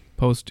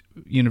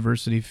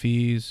 post-university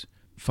fees,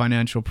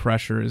 financial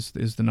pressure is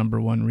the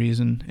number one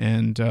reason,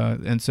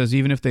 and says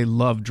even if they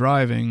love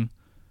driving,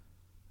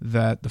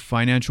 that the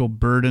financial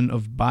burden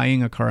of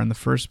buying a car in the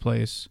first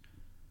place,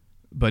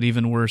 but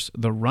even worse,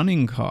 the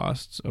running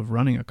costs of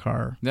running a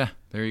car. Yeah,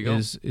 there you go.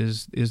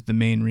 Is the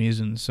main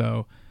reason.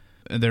 So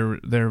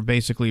they're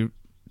basically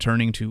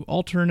turning to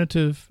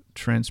alternative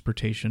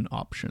transportation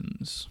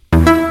options.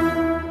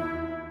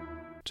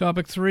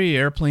 Topic 3,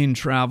 airplane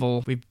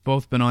travel. We've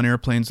both been on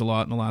airplanes a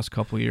lot in the last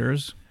couple of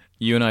years.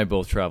 You and I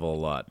both travel a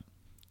lot.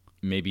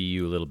 Maybe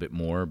you a little bit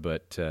more,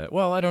 but,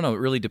 well, I don't know. It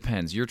really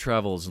depends. Your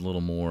travel is a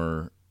little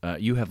more,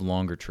 you have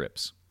longer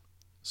trips.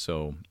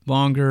 So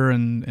longer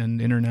and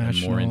international.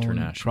 And more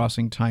international. And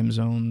crossing time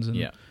zones. And,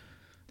 yeah.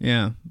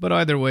 Yeah. But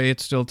either way,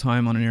 it's still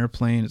time on an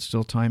airplane. It's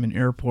still time in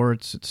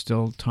airports. It's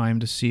still time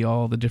to see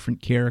all the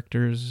different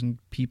characters and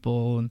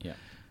people and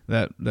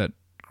that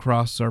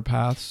cross our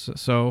paths.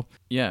 So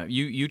yeah,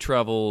 you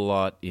travel a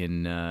lot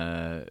in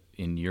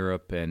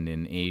Europe and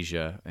in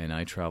Asia, and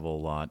I travel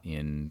a lot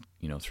in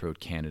throughout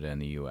Canada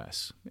and the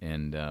U.S.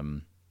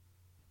 And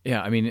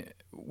yeah, I mean,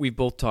 we've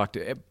both talked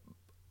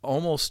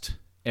almost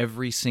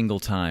every single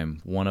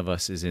time one of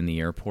us is in the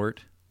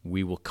airport,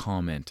 we will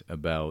comment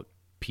about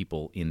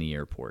people in the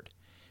airport,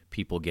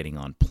 people getting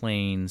on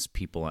planes,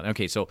 people on.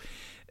 Okay, so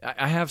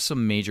I have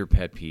some major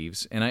pet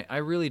peeves, and I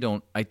really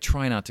don't. I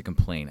try not to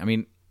complain. I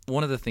mean,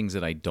 one of the things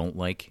that I don't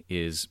like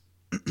is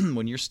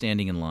when you're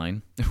standing in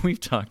line. We've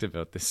talked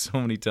about this so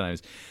many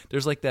times.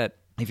 There's like that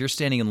if you're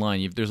standing in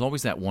line, there's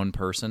always that one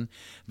person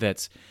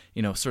that's,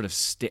 sort of,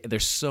 they're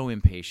so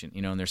impatient,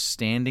 and they're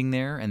standing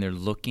there and they're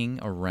looking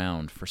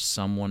around for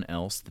someone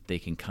else that they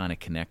can kind of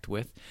connect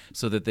with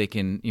so that they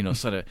can,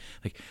 sort of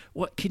like,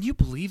 what, can you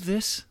believe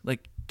this?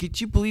 Like,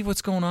 could you believe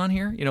what's going on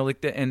here?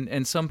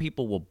 And some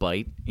people will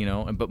bite,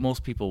 but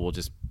most people will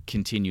just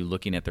continue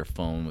looking at their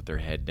phone with their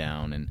head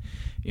down and,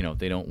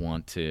 they don't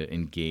want to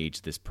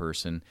engage this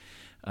person.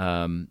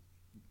 And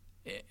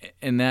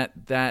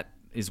that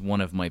is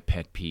one of my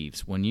pet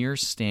peeves. When you're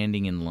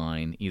standing in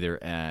line,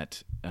 either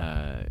at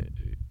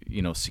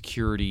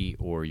security,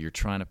 or you're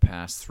trying to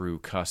pass through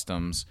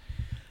customs,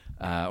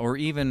 or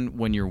even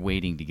when you're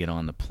waiting to get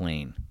on the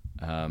plane,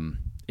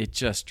 it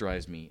just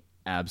drives me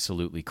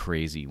absolutely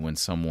crazy when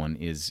someone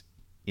is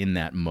in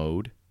that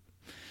mode.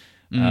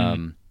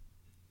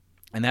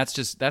 And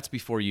that's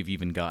before you've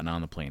even gotten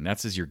on the plane.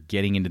 That's as you're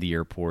getting into the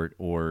airport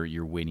or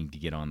you're waiting to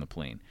get on the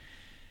plane.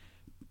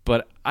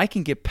 But I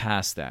can get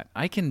past that.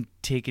 I can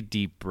take a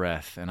deep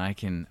breath, and I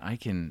can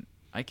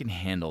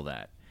handle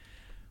that.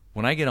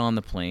 When I get on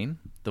the plane,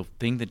 the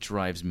thing that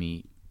drives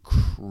me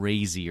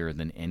crazier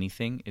than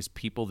anything is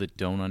people that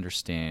don't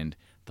understand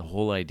the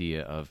whole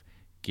idea of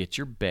get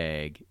your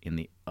bag in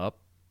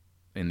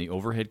the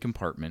overhead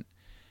compartment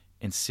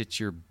and sit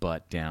your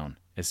butt down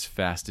as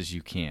fast as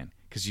you can,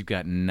 because you've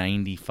got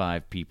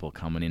 95 people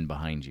coming in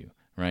behind you,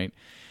 right?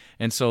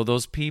 And so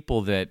those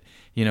people that,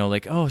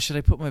 like, oh, should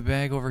I put my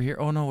bag over here?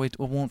 Oh, no, it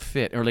won't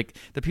fit. Or like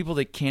the people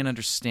that can't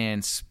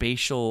understand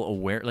spatial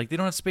aware, like they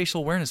don't have spatial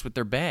awareness with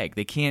their bag.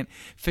 They can't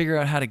figure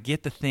out how to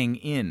get the thing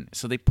in.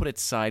 So they put it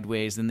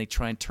sideways, then they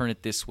try and turn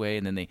it this way,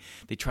 and then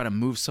they try to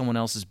move someone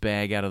else's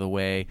bag out of the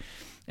way,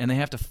 and they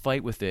have to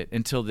fight with it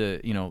until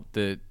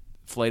the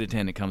flight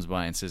attendant comes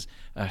by and says,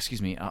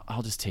 excuse me,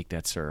 I'll just take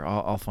that, sir.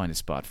 I'll find a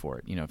spot for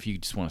it, if you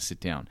just want to sit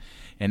down.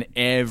 And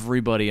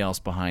everybody else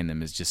behind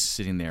them is just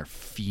sitting there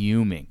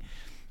fuming.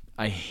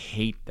 I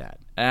hate that.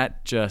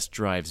 That just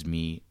drives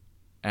me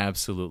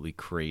absolutely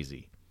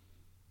crazy.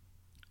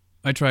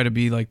 I try to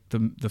be like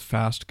the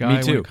fast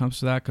guy when it comes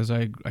to that, because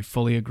I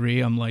fully agree.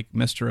 I'm like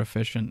Mr.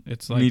 Efficient.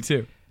 It's like, me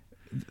too.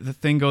 The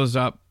thing goes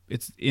up,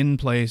 it's in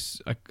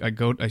place.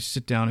 I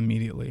sit down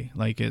immediately.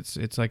 Like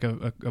it's like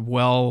a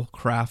well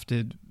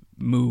crafted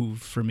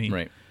move for me.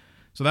 Right.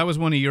 So that was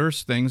one of your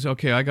things.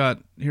 Okay,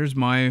 here's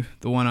the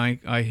one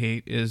I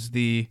hate is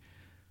the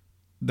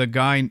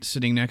guy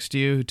sitting next to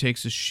you who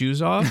takes his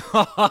shoes off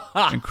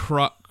and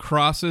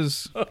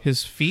crosses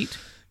his feet.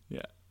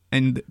 Yeah.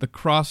 And the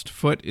crossed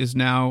foot is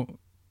now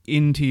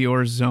into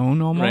your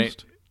zone almost.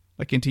 Right.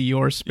 Like into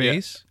your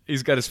space. Yeah.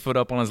 He's got his foot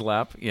up on his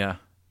lap. Yeah.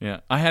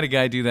 Yeah, I had a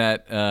guy do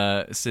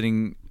that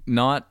sitting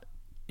not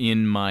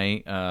in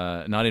my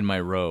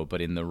row, but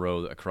in the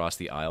row across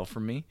the aisle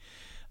from me.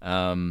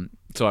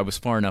 So I was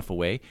far enough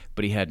away,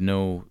 but he had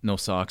no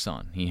socks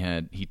on.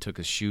 He took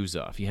his shoes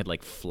off. He had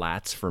like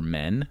flats for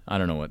men. I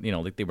don't know what,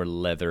 like they were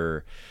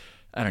leather.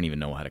 I don't even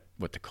know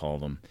what to call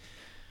them.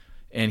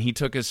 And he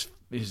took his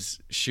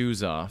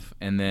shoes off,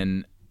 and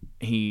then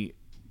he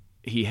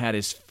had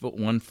his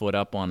one foot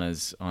up on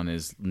his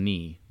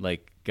knee,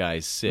 like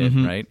guys sit,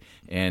 right?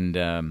 And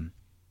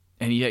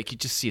yeah, you could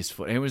just see his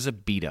foot. And it was a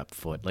beat up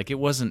foot. Like it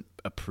wasn't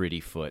a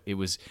pretty foot. It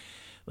was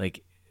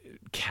like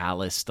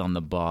calloused on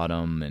the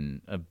bottom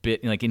and a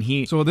bit like. And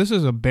he. So this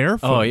is a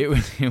barefoot. Oh, it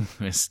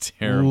was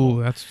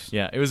terrible. Ooh,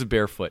 it was a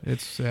barefoot.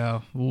 It's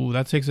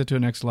that takes it to a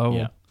next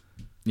level.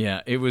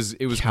 Yeah. It was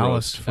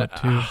calloused gross. foot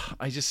too.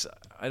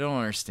 I don't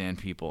understand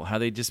people, how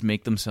they just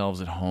make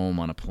themselves at home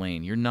on a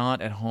plane. You're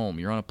not at home.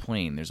 You're on a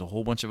plane. There's a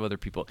whole bunch of other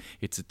people.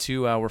 It's a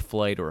 2-hour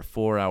flight or a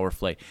 4-hour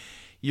flight.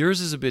 Yours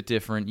is a bit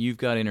different. You've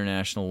got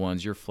international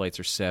ones. Your flights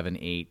are 7,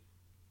 8,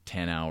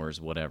 10 hours,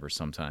 whatever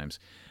sometimes.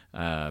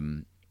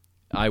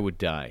 I would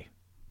die.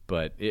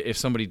 But if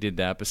somebody did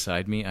that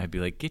beside me, I'd be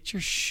like, get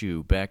your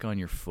shoe back on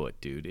your foot,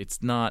 dude.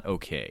 It's not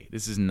okay.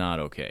 This is not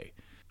okay.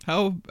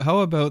 How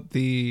about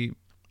you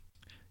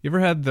ever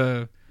had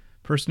the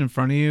person in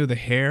front of you, the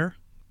hair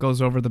goes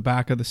over the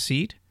back of the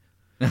seat?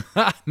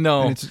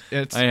 No,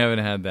 it's I haven't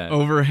had that.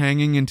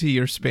 Overhanging into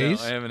your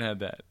space? No, I haven't had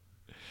that.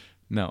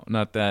 No,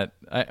 not that.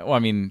 I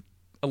mean,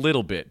 a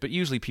little bit, but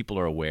usually people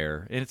are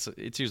aware. It's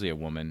usually a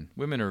woman.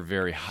 Women are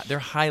they're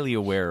highly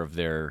aware of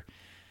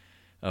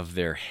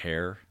their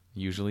hair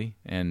usually,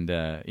 and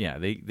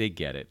they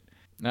get it.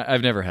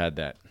 I've never had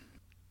that.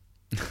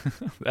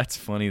 That's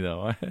funny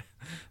though.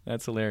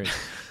 That's hilarious.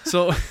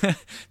 So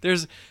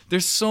there's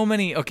so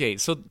many. Okay,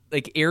 so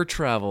like air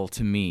travel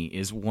to me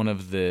is one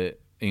of the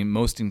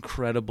most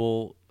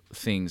incredible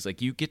things. Like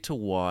you get to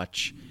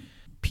watch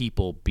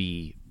people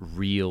be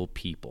real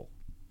people.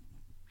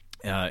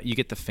 You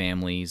get the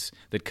families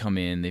that come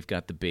in, they've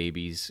got the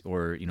babies,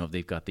 or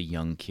they've got the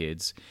young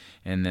kids,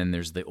 and then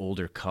there's the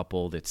older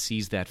couple that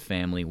sees that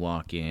family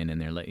walk in, and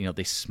they're like,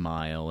 they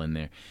smile,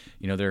 and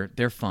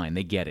they're fine,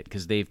 they get it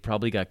because they've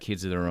probably got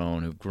kids of their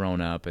own who've grown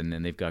up, and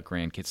then they've got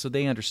grandkids, so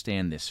they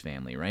understand this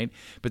family, right?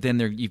 But then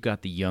you've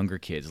got the younger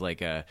kids,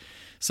 like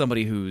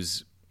somebody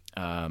who's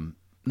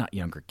not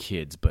younger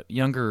kids, but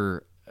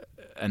younger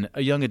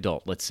a young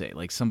adult, let's say,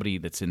 like somebody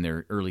that's in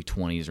their early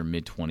 20s or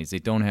mid 20s, they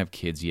don't have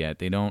kids yet.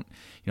 They don't,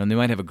 they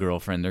might have a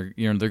girlfriend. They're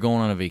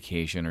going on a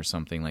vacation or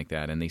something like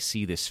that, and they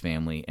see this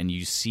family, and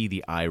you see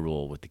the eye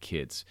roll with the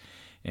kids.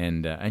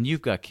 And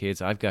you've got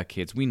kids, I've got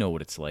kids. We know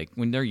what it's like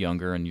when they're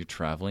younger and you're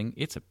traveling.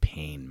 It's a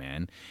pain,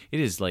 man. It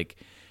is like,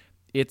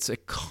 it's a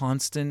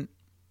constant.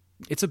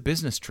 It's a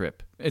business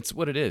trip. It's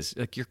what it is.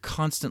 Like you're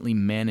constantly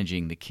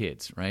managing the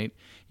kids, right?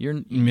 You're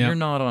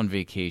not on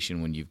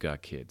vacation when you've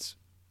got kids.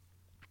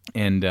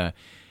 And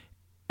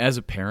as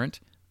a parent,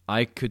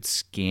 I could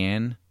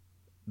scan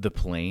the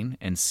plane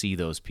and see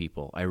those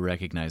people. I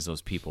recognize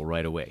those people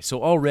right away.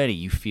 So already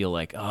you feel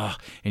like,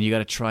 and you got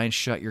to try and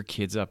shut your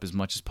kids up as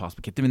much as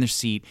possible. Get them in their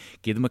seat,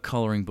 give them a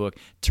coloring book,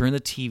 turn the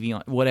TV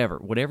on,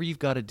 whatever you've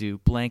got to do,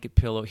 blanket,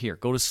 pillow, here,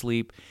 go to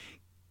sleep,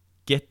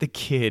 get the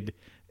kid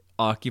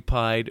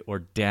occupied or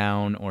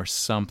down or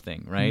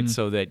something, right?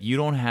 So that you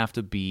don't have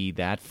to be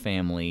that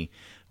family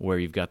where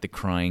you've got the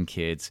crying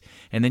kids.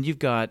 And then you've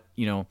got,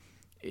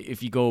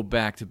 if you go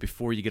back to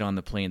before you get on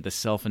the plane, the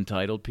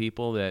self-entitled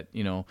people that,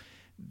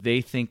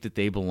 they think that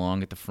they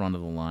belong at the front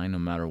of the line no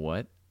matter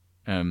what.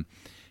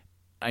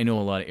 I know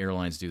a lot of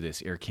airlines do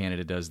this. Air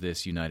Canada does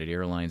this. United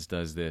Airlines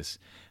does this.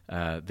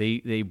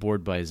 They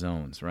board by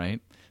zones, right?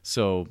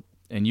 So,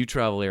 and you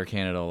travel Air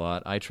Canada a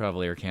lot. I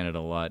travel Air Canada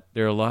a lot.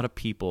 There are a lot of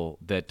people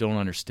that don't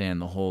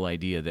understand the whole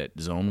idea that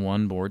Zone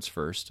 1 boards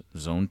first,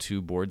 Zone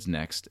 2 boards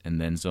next,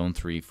 and then Zone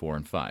 3, 4,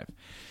 and 5.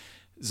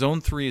 Zone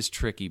 3 is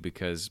tricky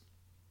because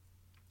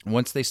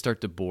once they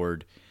start to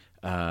board,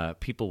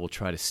 people will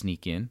try to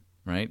sneak in,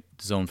 right?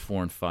 Zone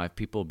 4 and 5,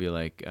 people will be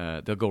like,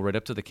 they'll go right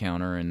up to the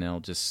counter and they'll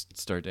just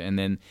start to, and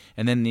then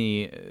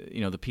the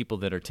the people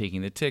that are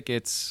taking the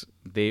tickets,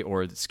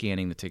 or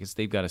scanning the tickets,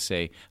 they've got to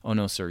say, oh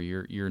no sir,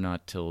 you're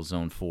not till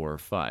Zone 4 or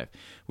 5,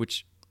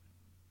 which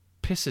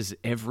pisses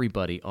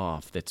everybody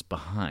off that's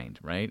behind,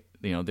 right?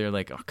 They're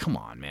like, oh come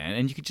on man,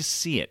 and you can just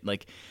see it,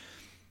 like.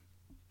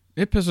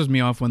 It pisses me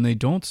off when they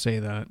don't say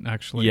that,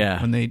 actually. Yeah.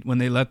 When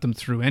they let them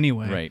through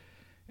anyway. Right.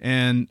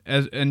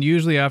 And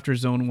usually after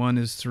Zone 1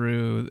 is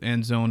through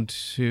and Zone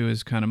 2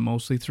 is kind of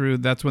mostly through,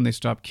 that's when they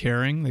stop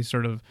caring.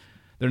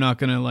 They're not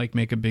going to like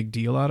make a big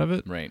deal out of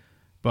it. Right.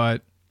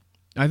 But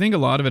I think a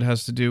lot of it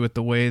has to do with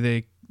the way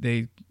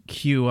they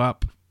queue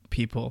up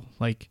people.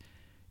 Like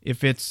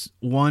if it's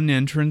one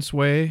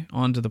entranceway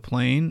onto the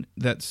plane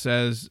that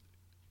says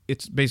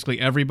it's basically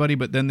everybody,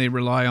 but then they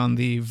rely on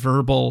the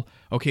verbal,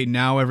 okay,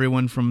 now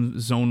everyone from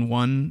Zone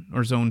 1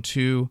 or Zone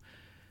 2,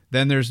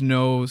 then there's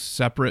no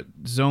separate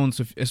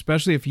zones.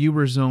 Especially if you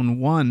were Zone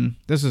 1,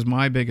 this is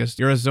my biggest.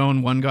 You're a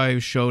Zone 1 guy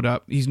who showed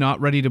up. He's not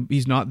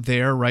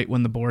there right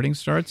when the boarding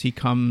starts. He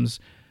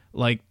comes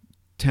like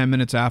 10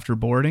 minutes after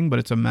boarding, but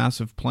it's a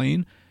massive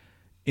plane.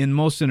 In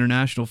most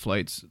international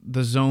flights,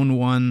 the Zone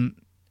 1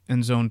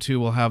 and Zone 2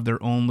 will have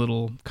their own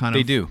little kind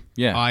of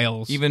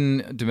aisles.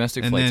 Even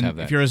domestic flights have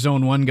that. If you're a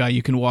Zone 1 guy,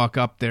 you can walk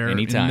up there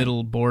anytime in the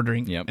middle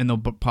boarding, and they'll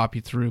pop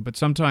you through. But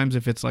sometimes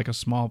if it's like a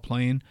small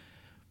plane,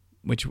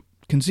 which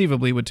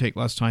conceivably would take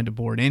less time to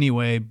board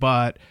anyway,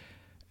 but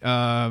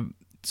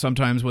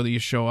sometimes whether you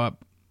show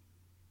up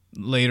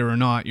later or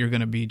not, you're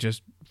going to be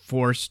just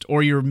forced,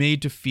 or you're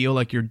made to feel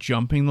like you're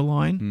jumping the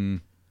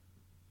line.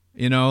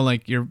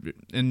 Like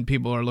and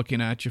people are looking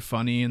at you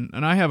funny, and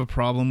I have a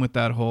problem with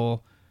that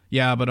whole,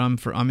 but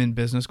I'm in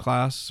business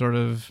class sort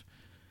of,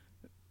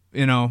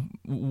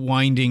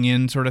 winding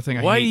in sort of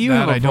thing. Why do you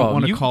have a problem? I don't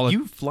want to call it.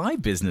 You fly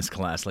business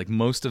class like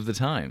most of the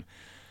time.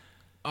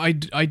 I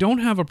don't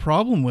have a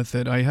problem with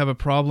it. I have a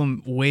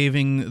problem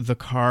waving the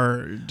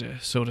card,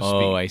 so to speak.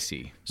 Oh, I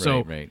see.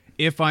 Right.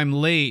 If I'm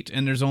late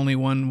and there's only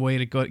one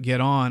way to get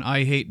on,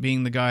 I hate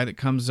being the guy that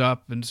comes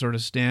up and sort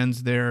of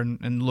stands there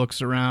and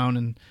looks around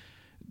and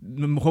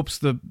hopes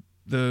the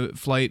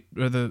flight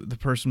or the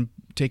person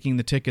taking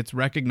the tickets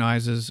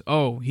recognizes,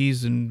 oh,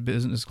 he's in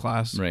business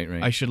class. Right.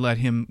 I should let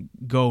him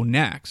go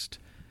next.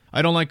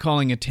 I don't like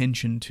calling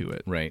attention to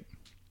it. Right.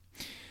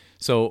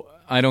 So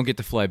I don't get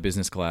to fly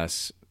business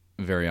class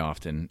very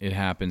often. It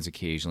happens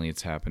occasionally.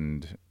 It's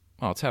happened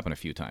a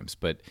few times,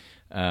 but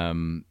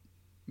for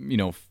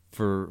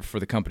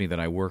the company that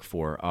I work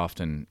for,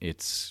 often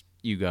it's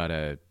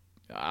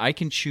I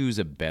can choose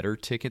a better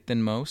ticket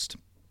than most.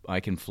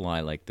 I can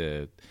fly like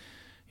the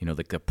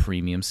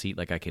premium seat,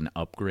 like I can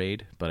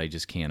upgrade, but I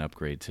just can't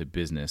upgrade to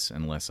business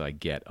unless I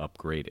get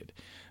upgraded.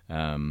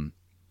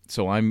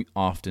 So I'm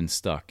often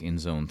stuck in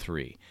Zone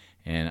 3,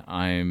 and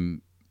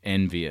I'm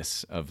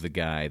envious of the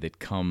guy that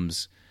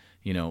comes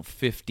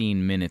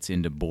 15 minutes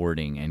into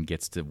boarding and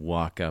gets to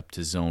walk up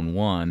to Zone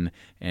 1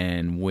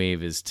 and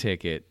wave his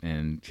ticket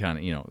and kind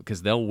of,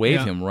 because they'll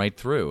wave him right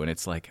through. And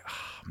it's like,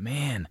 oh,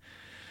 man,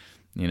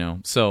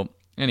 So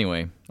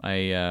anyway, I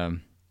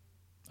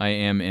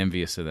am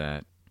envious of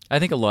that. I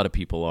think a lot of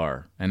people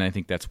are. And I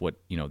think that's what,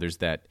 there's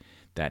that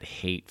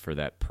hate for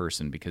that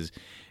person, because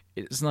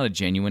it's not a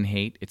genuine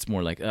hate. It's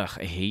more like, ugh,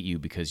 I hate you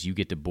because you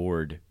get to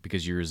board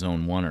because you're a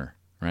Zone 1er.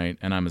 Right,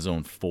 and I'm a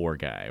Zone 4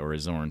 guy or a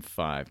Zone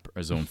 5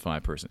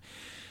 person,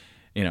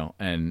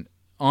 and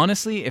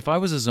honestly, if I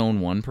was a Zone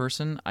 1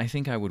 person, I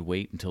think I would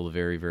wait until the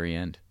very, very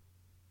end.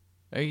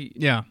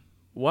 Yeah.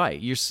 Why?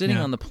 You're sitting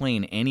Yeah. on the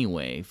plane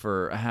anyway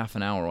for a half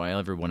an hour while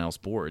everyone else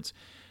boards.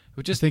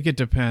 It I think it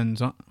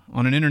depends. On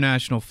an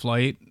international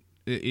flight,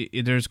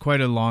 there's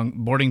quite a long...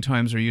 Boarding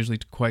times are usually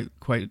quite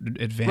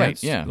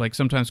advanced. Right, yeah. Like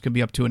sometimes could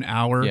be up to an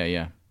hour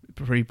yeah.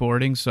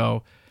 pre-boarding.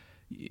 So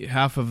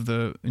half of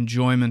the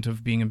enjoyment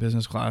of being in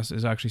business class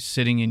is actually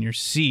sitting in your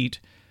seat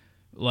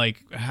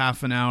like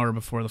half an hour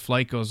before the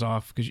flight goes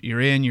off, because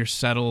you're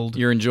settled.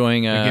 You're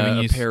enjoying giving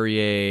a you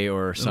Perrier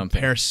or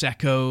something.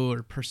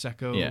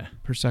 Prosecco. Yeah.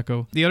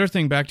 Prosecco. The other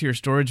thing, back to your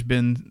storage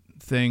bin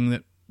thing,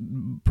 that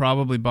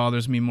probably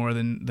bothers me more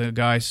than the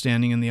guy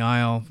standing in the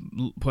aisle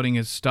putting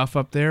his stuff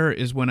up there,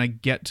 is when I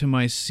get to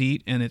my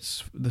seat and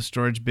the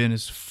storage bin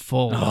is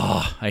full.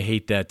 Oh, I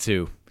hate that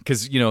too.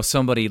 Because,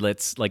 somebody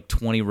that's like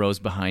 20 rows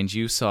behind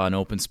you saw an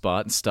open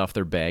spot and stuffed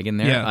their bag in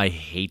there. Yeah. I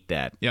hate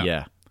that.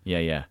 Yeah.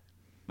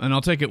 And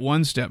I'll take it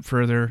one step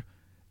further.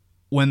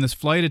 When this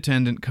flight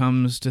attendant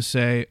comes to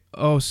say,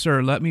 "Oh,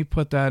 sir, let me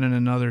put that in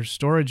another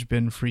storage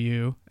bin for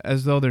you,"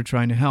 as though they're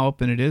trying to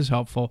help, and it is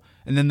helpful,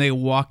 and then they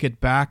walk it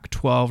back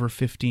 12 or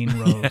 15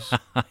 rows.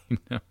 I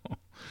know.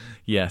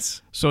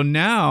 Yes. So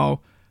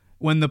now,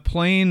 when the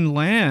plane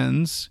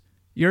lands,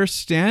 you're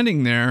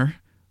standing there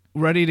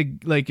ready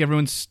to, like,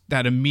 everyone's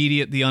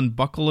the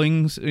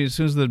unbuckling. As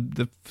soon as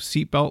the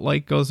seatbelt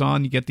light goes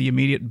on, you get the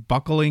immediate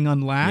buckling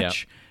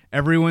unlatch. Yep.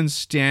 Everyone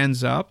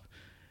stands up,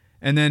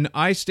 and then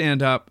I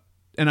stand up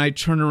and I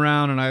turn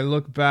around and I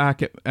look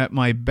back at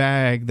my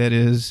bag that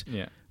is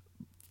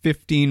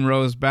 15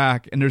 rows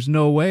back, and there's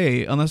no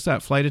way, unless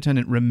that flight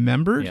attendant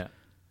remembered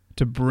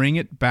to bring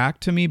it back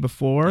to me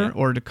before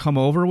or to come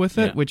over with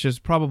it, which is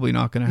probably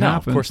not going to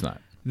happen. No, of course not.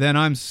 Then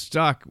I'm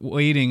stuck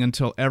waiting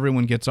until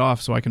everyone gets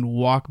off so I can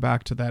walk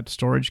back to that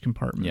storage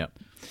compartment.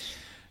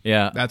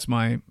 Yeah. That's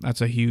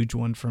a huge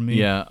one for me.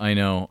 Yeah, I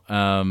know.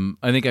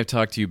 I think I've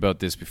talked to you about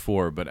this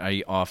before, but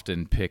I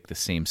often pick the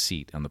same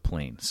seat on the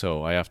plane.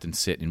 So I often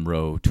sit in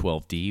row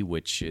 12D,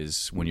 which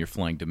is when you're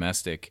flying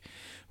domestic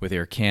with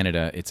Air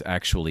Canada, it's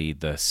actually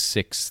the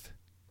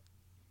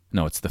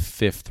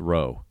fifth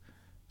row.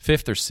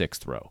 Fifth or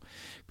sixth row.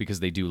 Because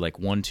they do like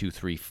 1, 2,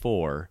 3,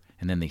 4,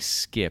 and then they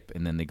skip,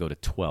 and then they go to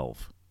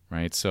 12,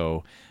 right?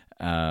 So...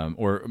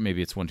 or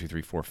maybe it's 1, 2,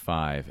 3, 4,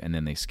 5, and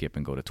then they skip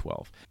and go to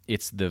 12.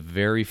 It's the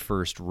very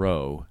first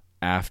row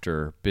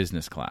after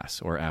business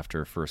class or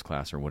after first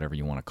class or whatever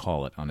you want to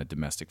call it on a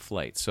domestic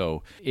flight.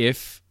 So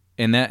if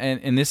and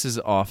this is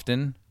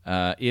often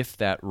if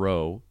that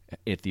row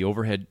if the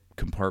overhead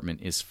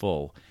compartment is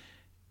full,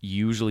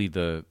 usually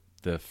the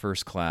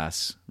first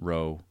class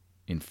row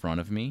in front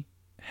of me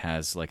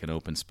has like an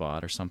open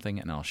spot or something,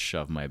 and I'll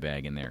shove my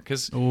bag in there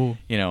because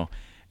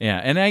Yeah,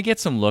 and I get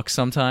some looks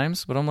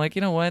sometimes, but I'm like,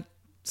 you know what?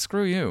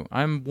 Screw you.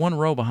 I'm one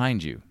row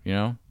behind you,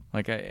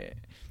 Like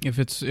if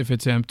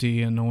it's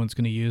empty and no one's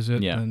going to use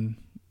it, then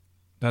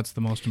that's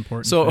the most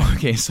important thing.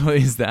 Okay, so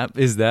is that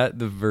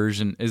the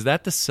version? Is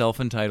that the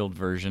self-entitled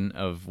version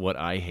of what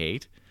I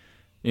hate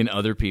in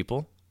other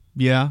people?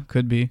 Yeah,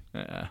 could be.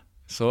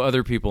 So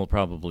other people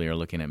probably are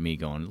looking at me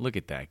going, "Look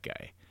at that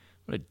guy.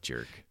 What a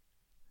jerk."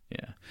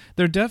 Yeah,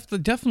 there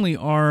definitely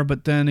are,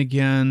 but then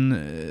again,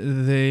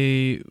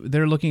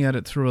 they're looking at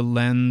it through a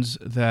lens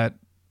that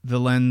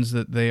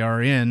they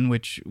are in,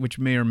 which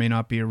may or may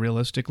not be a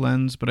realistic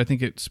lens, but I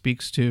think it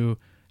speaks to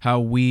how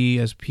we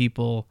as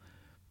people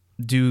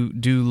do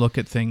look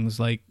at things.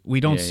 Like we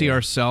don't see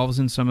ourselves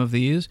in some of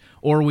these,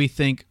 or we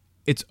think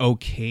it's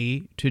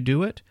okay to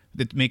do it.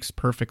 It makes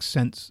perfect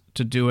sense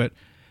to do it,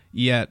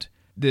 yet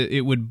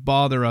it would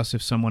bother us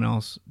if someone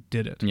else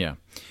did it. Yeah.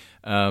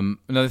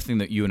 Another thing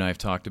that you and I have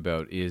talked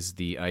about is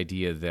the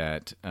idea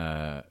that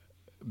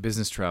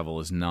business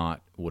travel is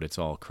not what it's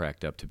all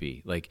cracked up to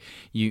be. Like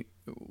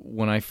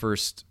when I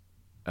first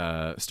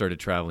started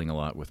traveling a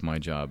lot with my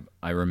job,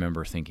 I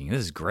remember thinking,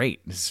 "This is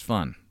great. This is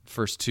fun."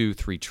 First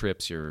 2-3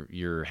 trips,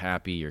 you're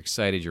happy, you're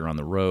excited, you're on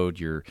the road,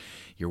 you're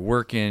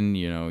working,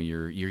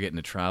 you're getting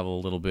to travel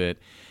a little bit.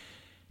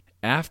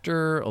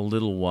 After a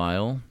little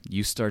while,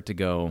 you start to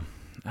go,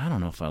 I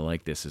don't know if I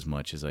like this as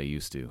much as I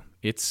used to.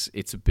 It's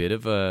a bit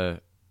of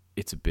a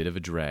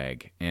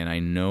drag, and I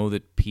know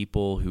that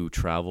people who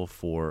travel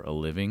for a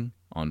living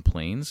on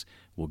planes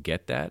will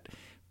get that.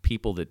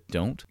 People that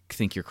don't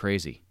think you're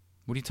crazy.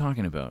 What are you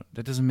talking about?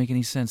 That doesn't make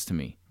any sense to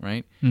me,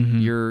 right? Mm-hmm.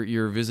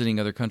 You're visiting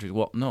other countries.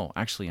 Well, no,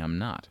 actually I'm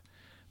not.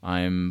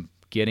 I'm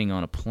getting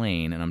on a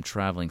plane and I'm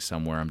traveling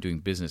somewhere. I'm doing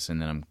business,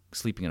 and then I'm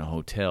sleeping in a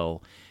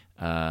hotel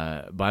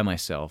by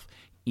myself,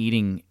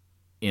 eating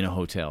in a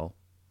hotel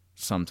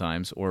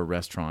sometimes, or a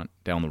restaurant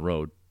down the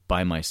road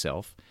by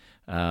myself.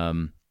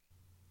 You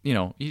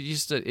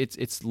just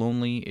it's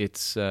lonely.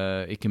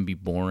 It can be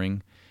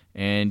boring,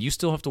 and you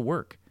still have to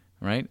work,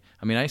 right?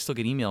 I mean, I still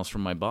get emails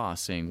from my boss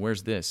saying,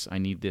 "Where's this? I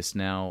need this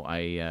now."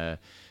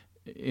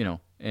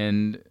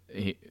 And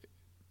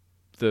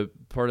the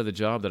part of the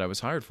job that I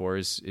was hired for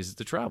is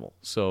the travel.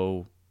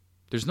 So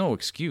there's no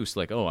excuse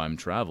like, "Oh, I'm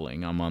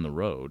traveling. I'm on the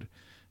road."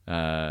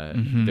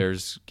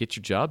 There's get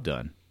your job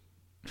done,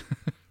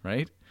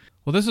 right?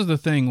 Well, this is the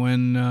thing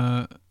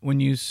when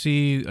you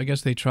see, I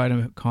guess they try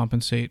to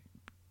compensate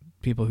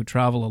people who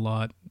travel a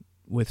lot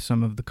with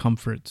some of the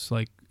comforts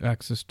like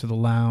access to the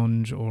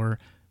lounge or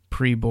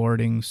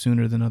pre-boarding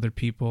sooner than other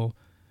people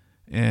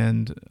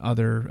and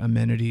other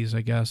amenities,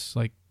 I guess,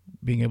 like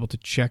being able to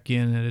check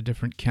in at a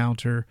different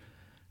counter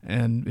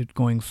and it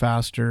going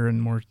faster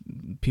and more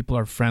people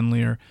are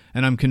friendlier.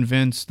 And I'm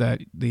convinced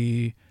that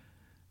the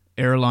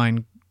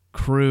airline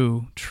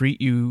crew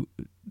treat you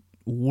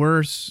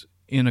worse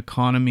in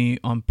economy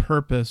on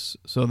purpose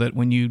so that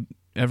when you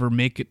ever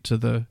make it to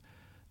the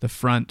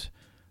front,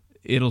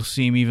 it'll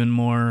seem even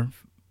more,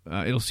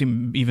 it'll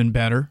seem even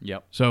better.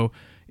 Yep. So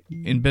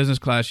in business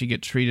class, you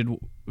get treated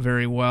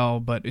very well,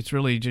 but it's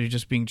really you're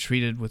just being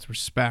treated with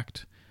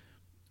respect.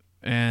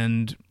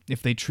 And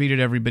if they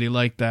treated everybody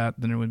like that,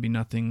 then there would be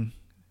nothing.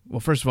 Well,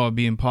 first of all, it'd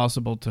be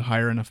impossible to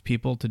hire enough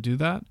people to do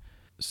that.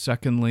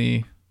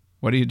 Secondly,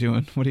 what are you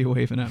doing? What are you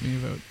waving at me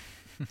about?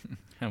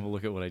 Have a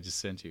look at what I just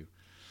sent you.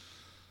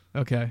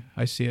 Okay,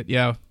 I see it.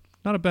 Yeah,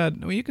 not a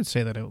bad. Well, you can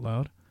say that out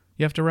loud.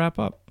 You have to wrap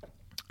up.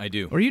 I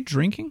do. Are you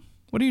drinking?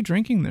 What are you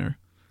drinking there?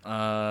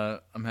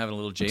 I'm having a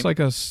little Looks like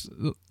a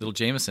little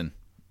Jameson.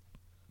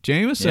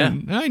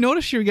 Jameson. Yeah. I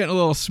noticed you were getting a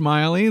little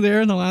smiley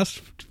there in the last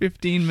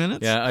 15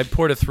 minutes. Yeah, I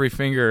poured a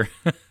 3-finger.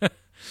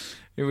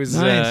 It was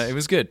nice. It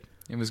was good.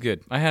 It was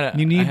good. I had a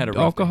You need I had a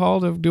rough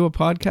alcohol to do a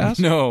podcast?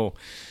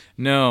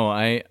 No.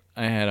 I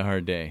had a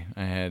hard day.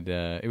 I had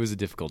it was a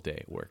difficult day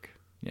at work.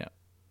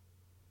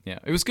 Yeah,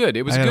 it was good.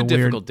 It was a good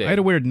difficult day. I had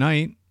a weird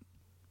night.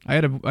 I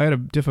had a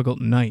difficult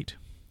night.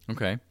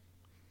 Okay.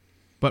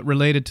 But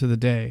related to the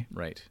day.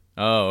 Right.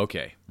 Oh,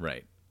 okay.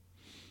 Right.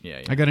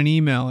 Yeah. I got an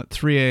email at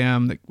 3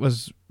 a.m. that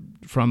was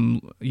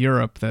from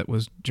Europe that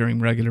was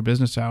during regular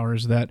business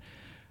hours that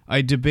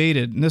I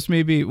debated. And this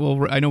may be,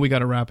 well, I know we got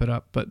to wrap it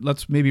up, but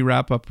let's maybe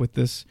wrap up with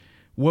this.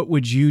 What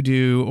would you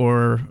do,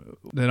 or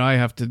that I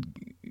have to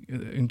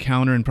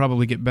encounter and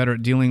probably get better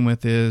at dealing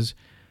with, is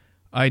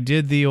I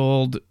did the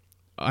old,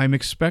 I'm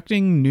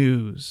expecting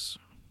news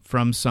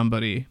from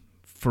somebody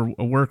for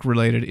a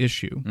work-related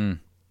issue. Mm.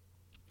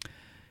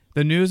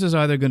 The news is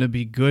either going to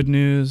be good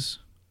news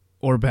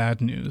or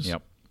bad news.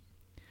 Yep.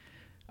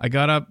 I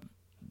got up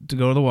to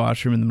go to the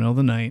washroom in the middle of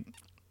the night.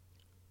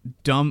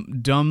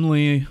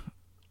 Dumbly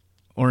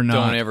or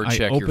not, Don't ever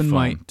check your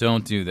phone.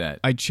 Don't do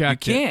that. I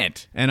checked You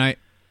can't. and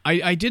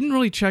I didn't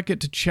really check it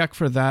to check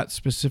for that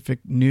specific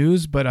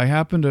news, but I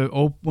happened to,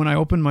 when I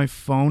opened my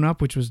phone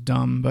up, which was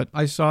dumb, but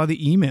I saw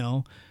the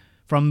email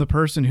from the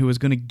person who was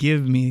going to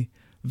give me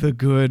the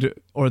good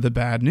or the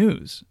bad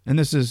news. And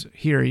this is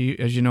here,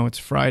 as you know, it's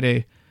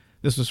Friday.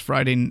 This was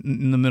Friday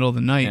in the middle of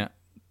the night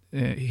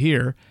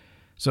here.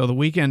 So the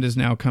weekend is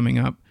now coming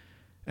up.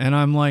 And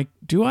I'm like,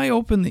 do I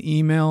open the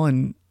email?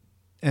 And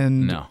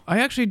No. I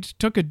actually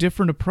took a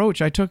different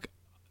approach. I took,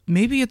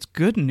 maybe it's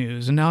good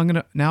news, and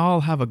now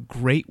I'll have a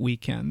great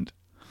weekend.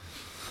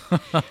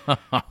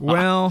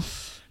 Well,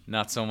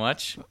 Not so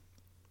much.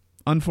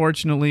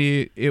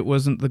 unfortunately, it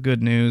wasn't the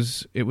good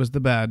news. It was the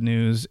bad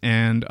news,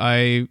 and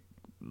I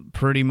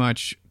pretty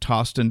much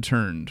tossed and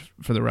turned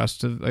for the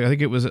rest of, I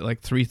think it was at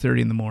like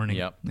 3:30 in the morning.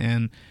 Yep.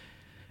 And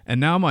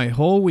now my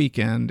whole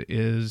weekend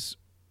it's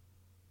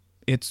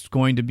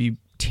going to be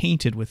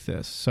tainted with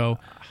this. So,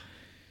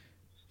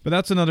 but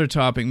that's another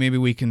topic. Maybe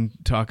we can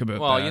talk about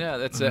Well, that.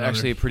 that's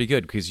actually pretty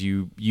good because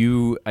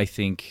you I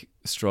think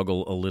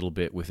struggle a little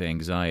bit with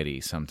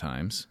anxiety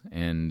sometimes,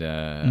 and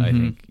I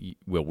think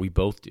we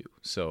both do.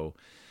 So,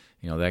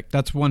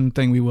 that's one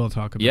thing we will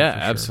talk about. yeah, for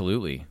sure.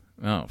 absolutely.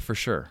 Oh, for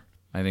sure.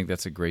 I think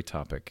that's a great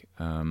topic.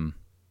 All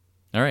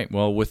right.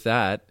 Well, with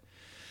that,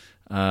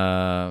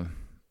 I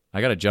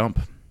got to jump.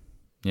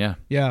 Yeah.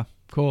 Yeah.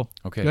 Cool.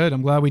 Okay. Good.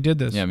 I'm glad we did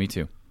this. Yeah, me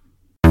too.